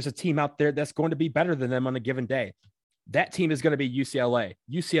think there's a team out there that's going to be better than them on a given day. that team is going to be UCLA.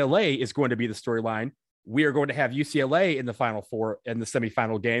 UCLA is going to be the storyline. We are going to have UCLA in the Final Four in the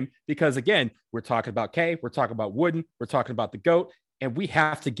semifinal game because, again, we're talking about K, we're talking about Wooden, we're talking about the GOAT, and we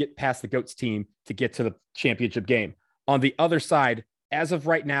have to get past the GOAT's team to get to the championship game. On the other side, as of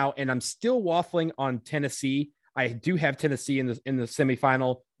right now, and I'm still waffling on Tennessee, I do have Tennessee in the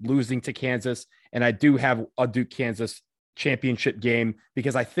semifinal losing to Kansas, and I do have a Duke-Kansas championship game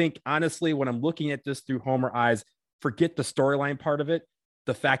because I think, honestly, when I'm looking at this through Homer eyes, forget the storyline part of it,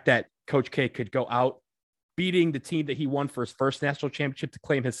 the fact that Coach K could go out beating the team that he won for his first national championship to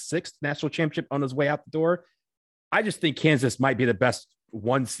claim his 6th national championship on his way out the door. I just think Kansas might be the best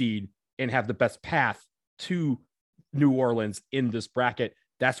 1 seed and have the best path to New Orleans in this bracket.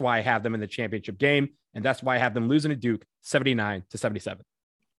 That's why I have them in the championship game. And that's why I have them losing to Duke 79-77.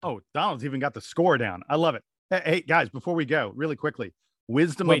 Oh, Donald's even got the score down. I love it. Hey guys, before we go, really quickly,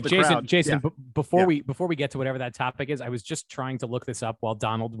 wisdom of the crowd. Jason, before we get to whatever that topic is, I was just trying to look this up while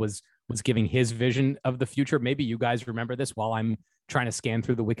Donald was giving his vision of the future. Maybe you guys remember this while I'm trying to scan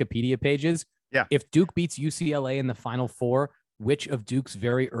through the Wikipedia pages. Yeah. If Duke beats UCLA in the Final Four, which of Duke's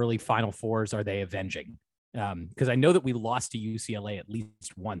very early Final Fours are they avenging? Because I know that we lost to UCLA at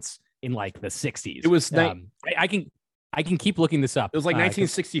least once in like the 60s. It was I can keep looking this up. It was like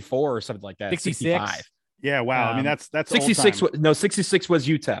 1964 or something like that. 66. Yeah, wow. I mean, that's 66. 66 was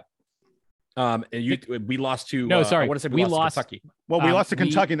UTEP. And we lost to I want to say we lost to Kentucky. Well, we lost to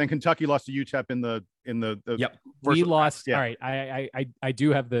Kentucky, and then Kentucky lost to UTEP in the Yep. We lost. Yeah. All right. I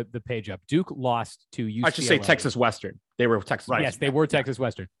do have the page up. Duke lost to UCLA. I should say Texas Western. They were Texas. Right. Yes, they were Texas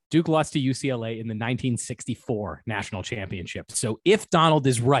Western. Duke lost to UCLA in the 1964 national championship. So if Donald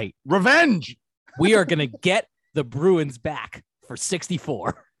is right, revenge, we are going to get the Bruins back for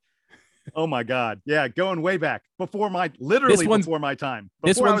 64. Oh my God. Yeah. Going way back before my time.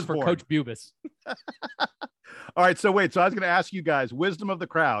 This one's for Coach Bubis. All right. So I was going to ask you guys, wisdom of the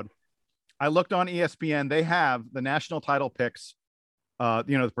crowd. I looked on ESPN. They have the national title picks,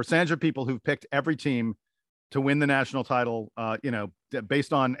 the percentage of people who've picked every team to win the national title,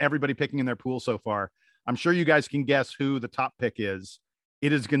 based on everybody picking in their pool so far. I'm sure you guys can guess who the top pick is.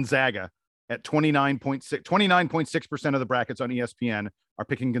 It is Gonzaga at 29.6% of the brackets on ESPN are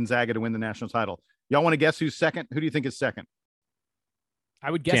picking Gonzaga to win the national title. Y'all want to guess who's second? Who do you think is second?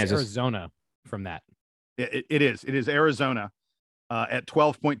 I would guess Kansas. Arizona from that. It is Arizona at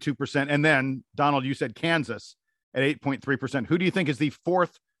 12.2%. And then, Donald, you said Kansas at 8.3%. Who do you think is the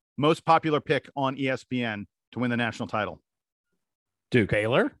 4th most popular pick on ESPN to win the national title? Duke.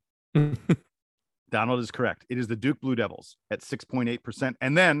 Baylor? Donald is correct. It is the Duke Blue Devils at 6.8%.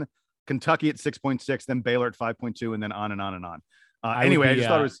 And then Kentucky at 6.6%, then Baylor at 5.2%, and then on and on and on. Anyway, I just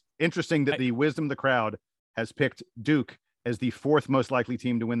thought it was interesting that the wisdom of the crowd has picked Duke as the 4th most likely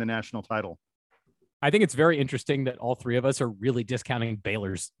team to win the national title. I think it's very interesting that all 3 of us are really discounting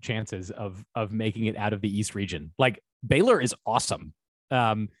Baylor's chances of making it out of the East region. Like, Baylor is awesome.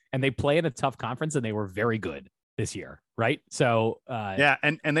 And they play in a tough conference, and they were very good this year, right? So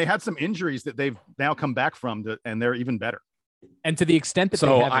and they had some injuries that they've now come back from, and they're even better. And to the extent that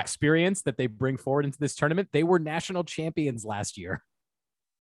they have experience that they bring forward into this tournament, they were national champions last year.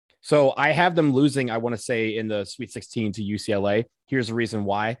 So I have them losing, I want to say, in the Sweet 16 to UCLA. Here's the reason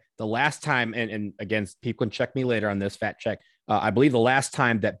why. The last time, and again, people can check me later on this, fact check. I believe the last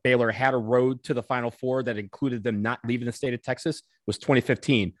time that Baylor had a road to the Final Four that included them not leaving the state of Texas was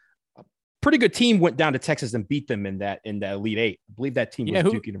 2015. A pretty good team went down to Texas and beat them in the Elite Eight. I believe that team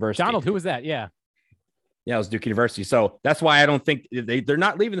was Duke University. Donald, who was that? Yeah, it was Duke University. So that's why I don't think they're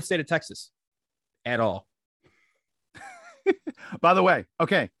not leaving the state of Texas at all. By the way,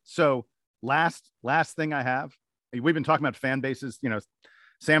 okay, so last thing I have, we've been talking about fan bases.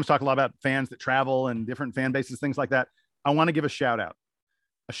 Sam's talked a lot about fans that travel and different fan bases, things like that. I want to give a shout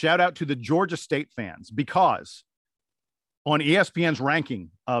out to the Georgia State fans, because on ESPN's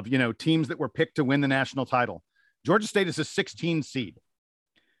ranking of, teams that were picked to win the national title, Georgia State is a 16 seed.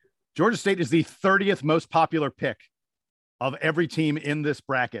 Georgia State is the 30th most popular pick of every team in this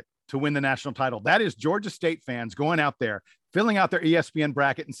bracket to win the national title. That is Georgia State fans going out there, filling out their ESPN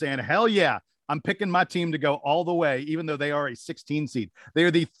bracket and saying, hell yeah, I'm picking my team to go all the way, even though they are a 16 seed. They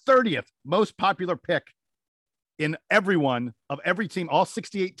are the 30th most popular pick in every team, all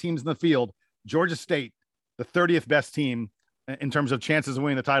 68 teams in the field. Georgia State, the 30th best team in terms of chances of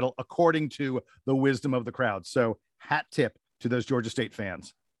winning the title, according to the wisdom of the crowd. So hat tip to those Georgia State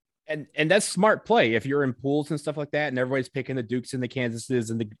fans. And that's smart play. If you're in pools and stuff like that, and everybody's picking the Dukes and the Kansases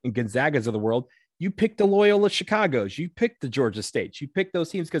and the Gonzagas of the world, you pick the Loyola Chicagos, you pick the Georgia States, you pick those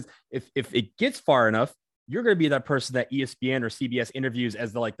teams, because if it gets far enough, you're going to be that person that ESPN or CBS interviews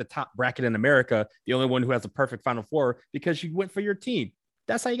as the top bracket in America, the only one who has a perfect Final Four because you went for your team.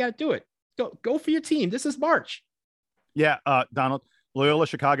 That's how you got to do it. Go for your team. This is March. Yeah, Donald, Loyola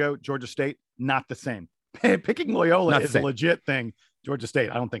Chicago, Georgia State, not the same. Picking Loyola is a legit thing. Georgia State,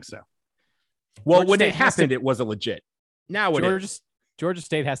 I don't think so. Well, when it happened, it wasn't legit. Now Georgia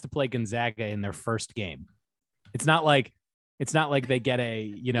State has to play Gonzaga in their first game. It's not like they get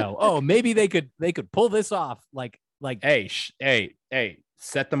maybe they could pull this off. Like hey,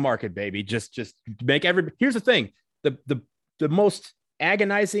 set the market, baby. Just make everybody. Here's the thing: the most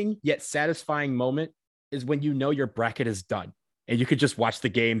agonizing yet satisfying moment is when you know your bracket is done and you could just watch the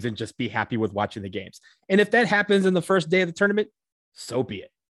games and just be happy with watching the games. And if that happens in the first day of the tournament, so be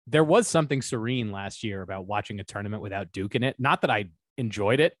it. There was something serene last year about watching a tournament without Duke in it. Not that I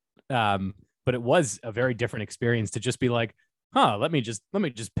enjoyed it, but it was a very different experience to just be like, let me just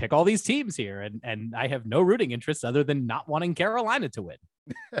pick all these teams here. And I have no rooting interest other than not wanting Carolina to win.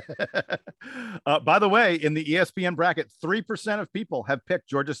 By the way, in the ESPN bracket, 3% of people have picked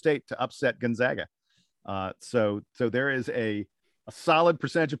Georgia State to upset Gonzaga. So there is a solid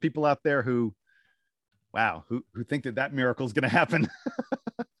percentage of people out there who think that miracle is going to happen.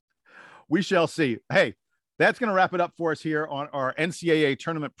 We shall see. Hey, that's going to wrap it up for us here on our NCAA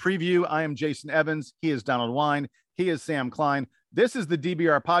tournament preview. I am Jason Evans. He is Donald Wine. He is Sam Klein. This is the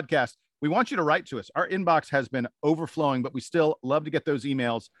DBR podcast. We want you to write to us. Our inbox has been overflowing, but we still love to get those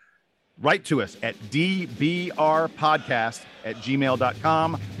emails. Write to us at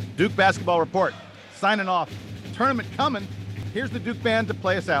dbrpodcast@gmail.com. Duke Basketball Report signing off. Tournament coming. Here's the Duke band to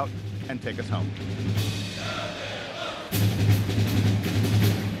play us out and take us home.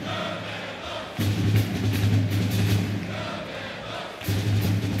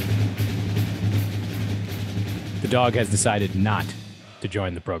 The dog has decided not to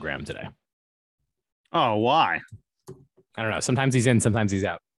join the program today. Oh, why? I don't know. Sometimes he's in, sometimes he's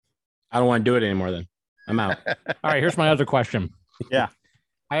out. I don't want to do it anymore then. I'm out. All right, here's my other question. Yeah.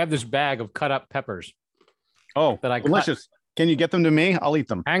 I have this bag of cut up peppers. Oh, that delicious. Can you get them to me? I'll eat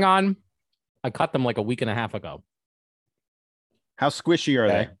them. Hang on. I cut them like a week and a half ago. How squishy are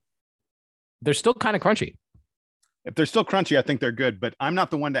they? They're still kind of crunchy. If they're still crunchy, I think they're good, but I'm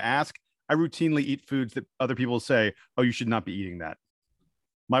not the one to ask. I routinely eat foods that other people say, "Oh, you should not be eating that."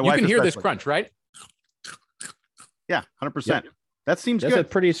 My wife can hear this crunch, right? Yeah, 100%. Yep. That seems That's good. A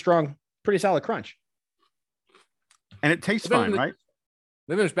pretty strong, pretty solid crunch. And it tastes fine, right?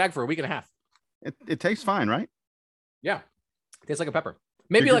 They've been in this bag for a week and a half. It tastes fine, right? Yeah. It tastes like a pepper.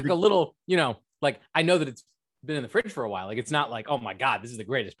 Maybe like a little, like I know that it's been in the fridge for a while. Like it's not like, oh my God, this is the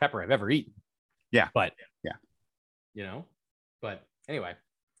greatest pepper I've ever eaten. Yeah. But yeah. But anyway.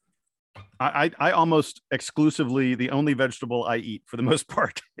 I almost exclusively, the only vegetable I eat for the most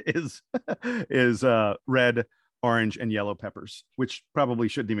part is red, orange, and yellow peppers, which probably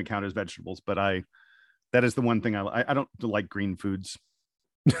shouldn't even count as vegetables, but that is the one thing I don't like green foods.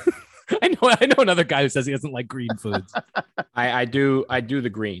 I know another guy who says he doesn't like green foods. I do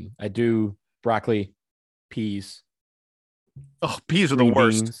the green. I do broccoli, peas. Oh, peas are the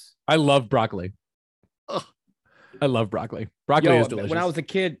worst. Beans. I love broccoli. Ugh. I love broccoli. Broccoli is delicious. When I was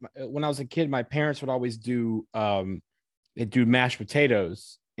a kid, my parents would always do they'd do mashed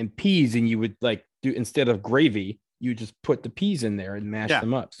potatoes and peas, and you would do, instead of gravy, you just put the peas in there and mash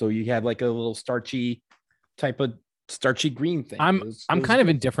them up. So you had like a little starchy green thing. I'm kind of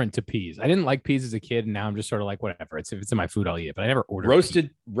indifferent to peas. I didn't like peas as a kid, and now I'm just sort of like, whatever. If it's in my food, I'll eat it. But I never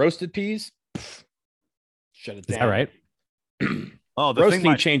ordered roasted peas. Shut it down. Is that right? Oh, the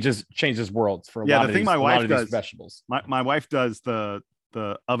roasting changes worlds for a lot of these, my wife does, these vegetables. My wife does the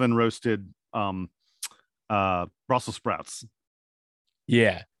oven roasted Brussels sprouts.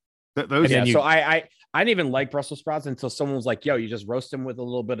 Yeah. Those. Yeah. So I didn't even like Brussels sprouts until someone was like, "Yo, you just roast them with a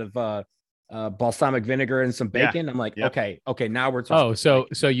little bit of balsamic vinegar and some bacon." I'm like, okay, now we're talking. Oh,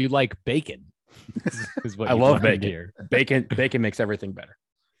 so you like bacon? Is what I love bacon. Here. Bacon makes everything better.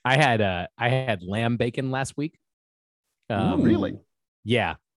 I had lamb bacon last week. Really?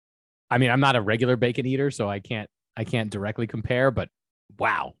 Yeah. I mean, I'm not a regular bacon eater, so I can't directly compare, but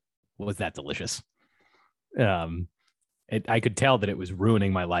wow, was that delicious. I could tell that it was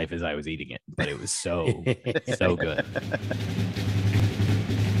ruining my life as I was eating it, but it was so good.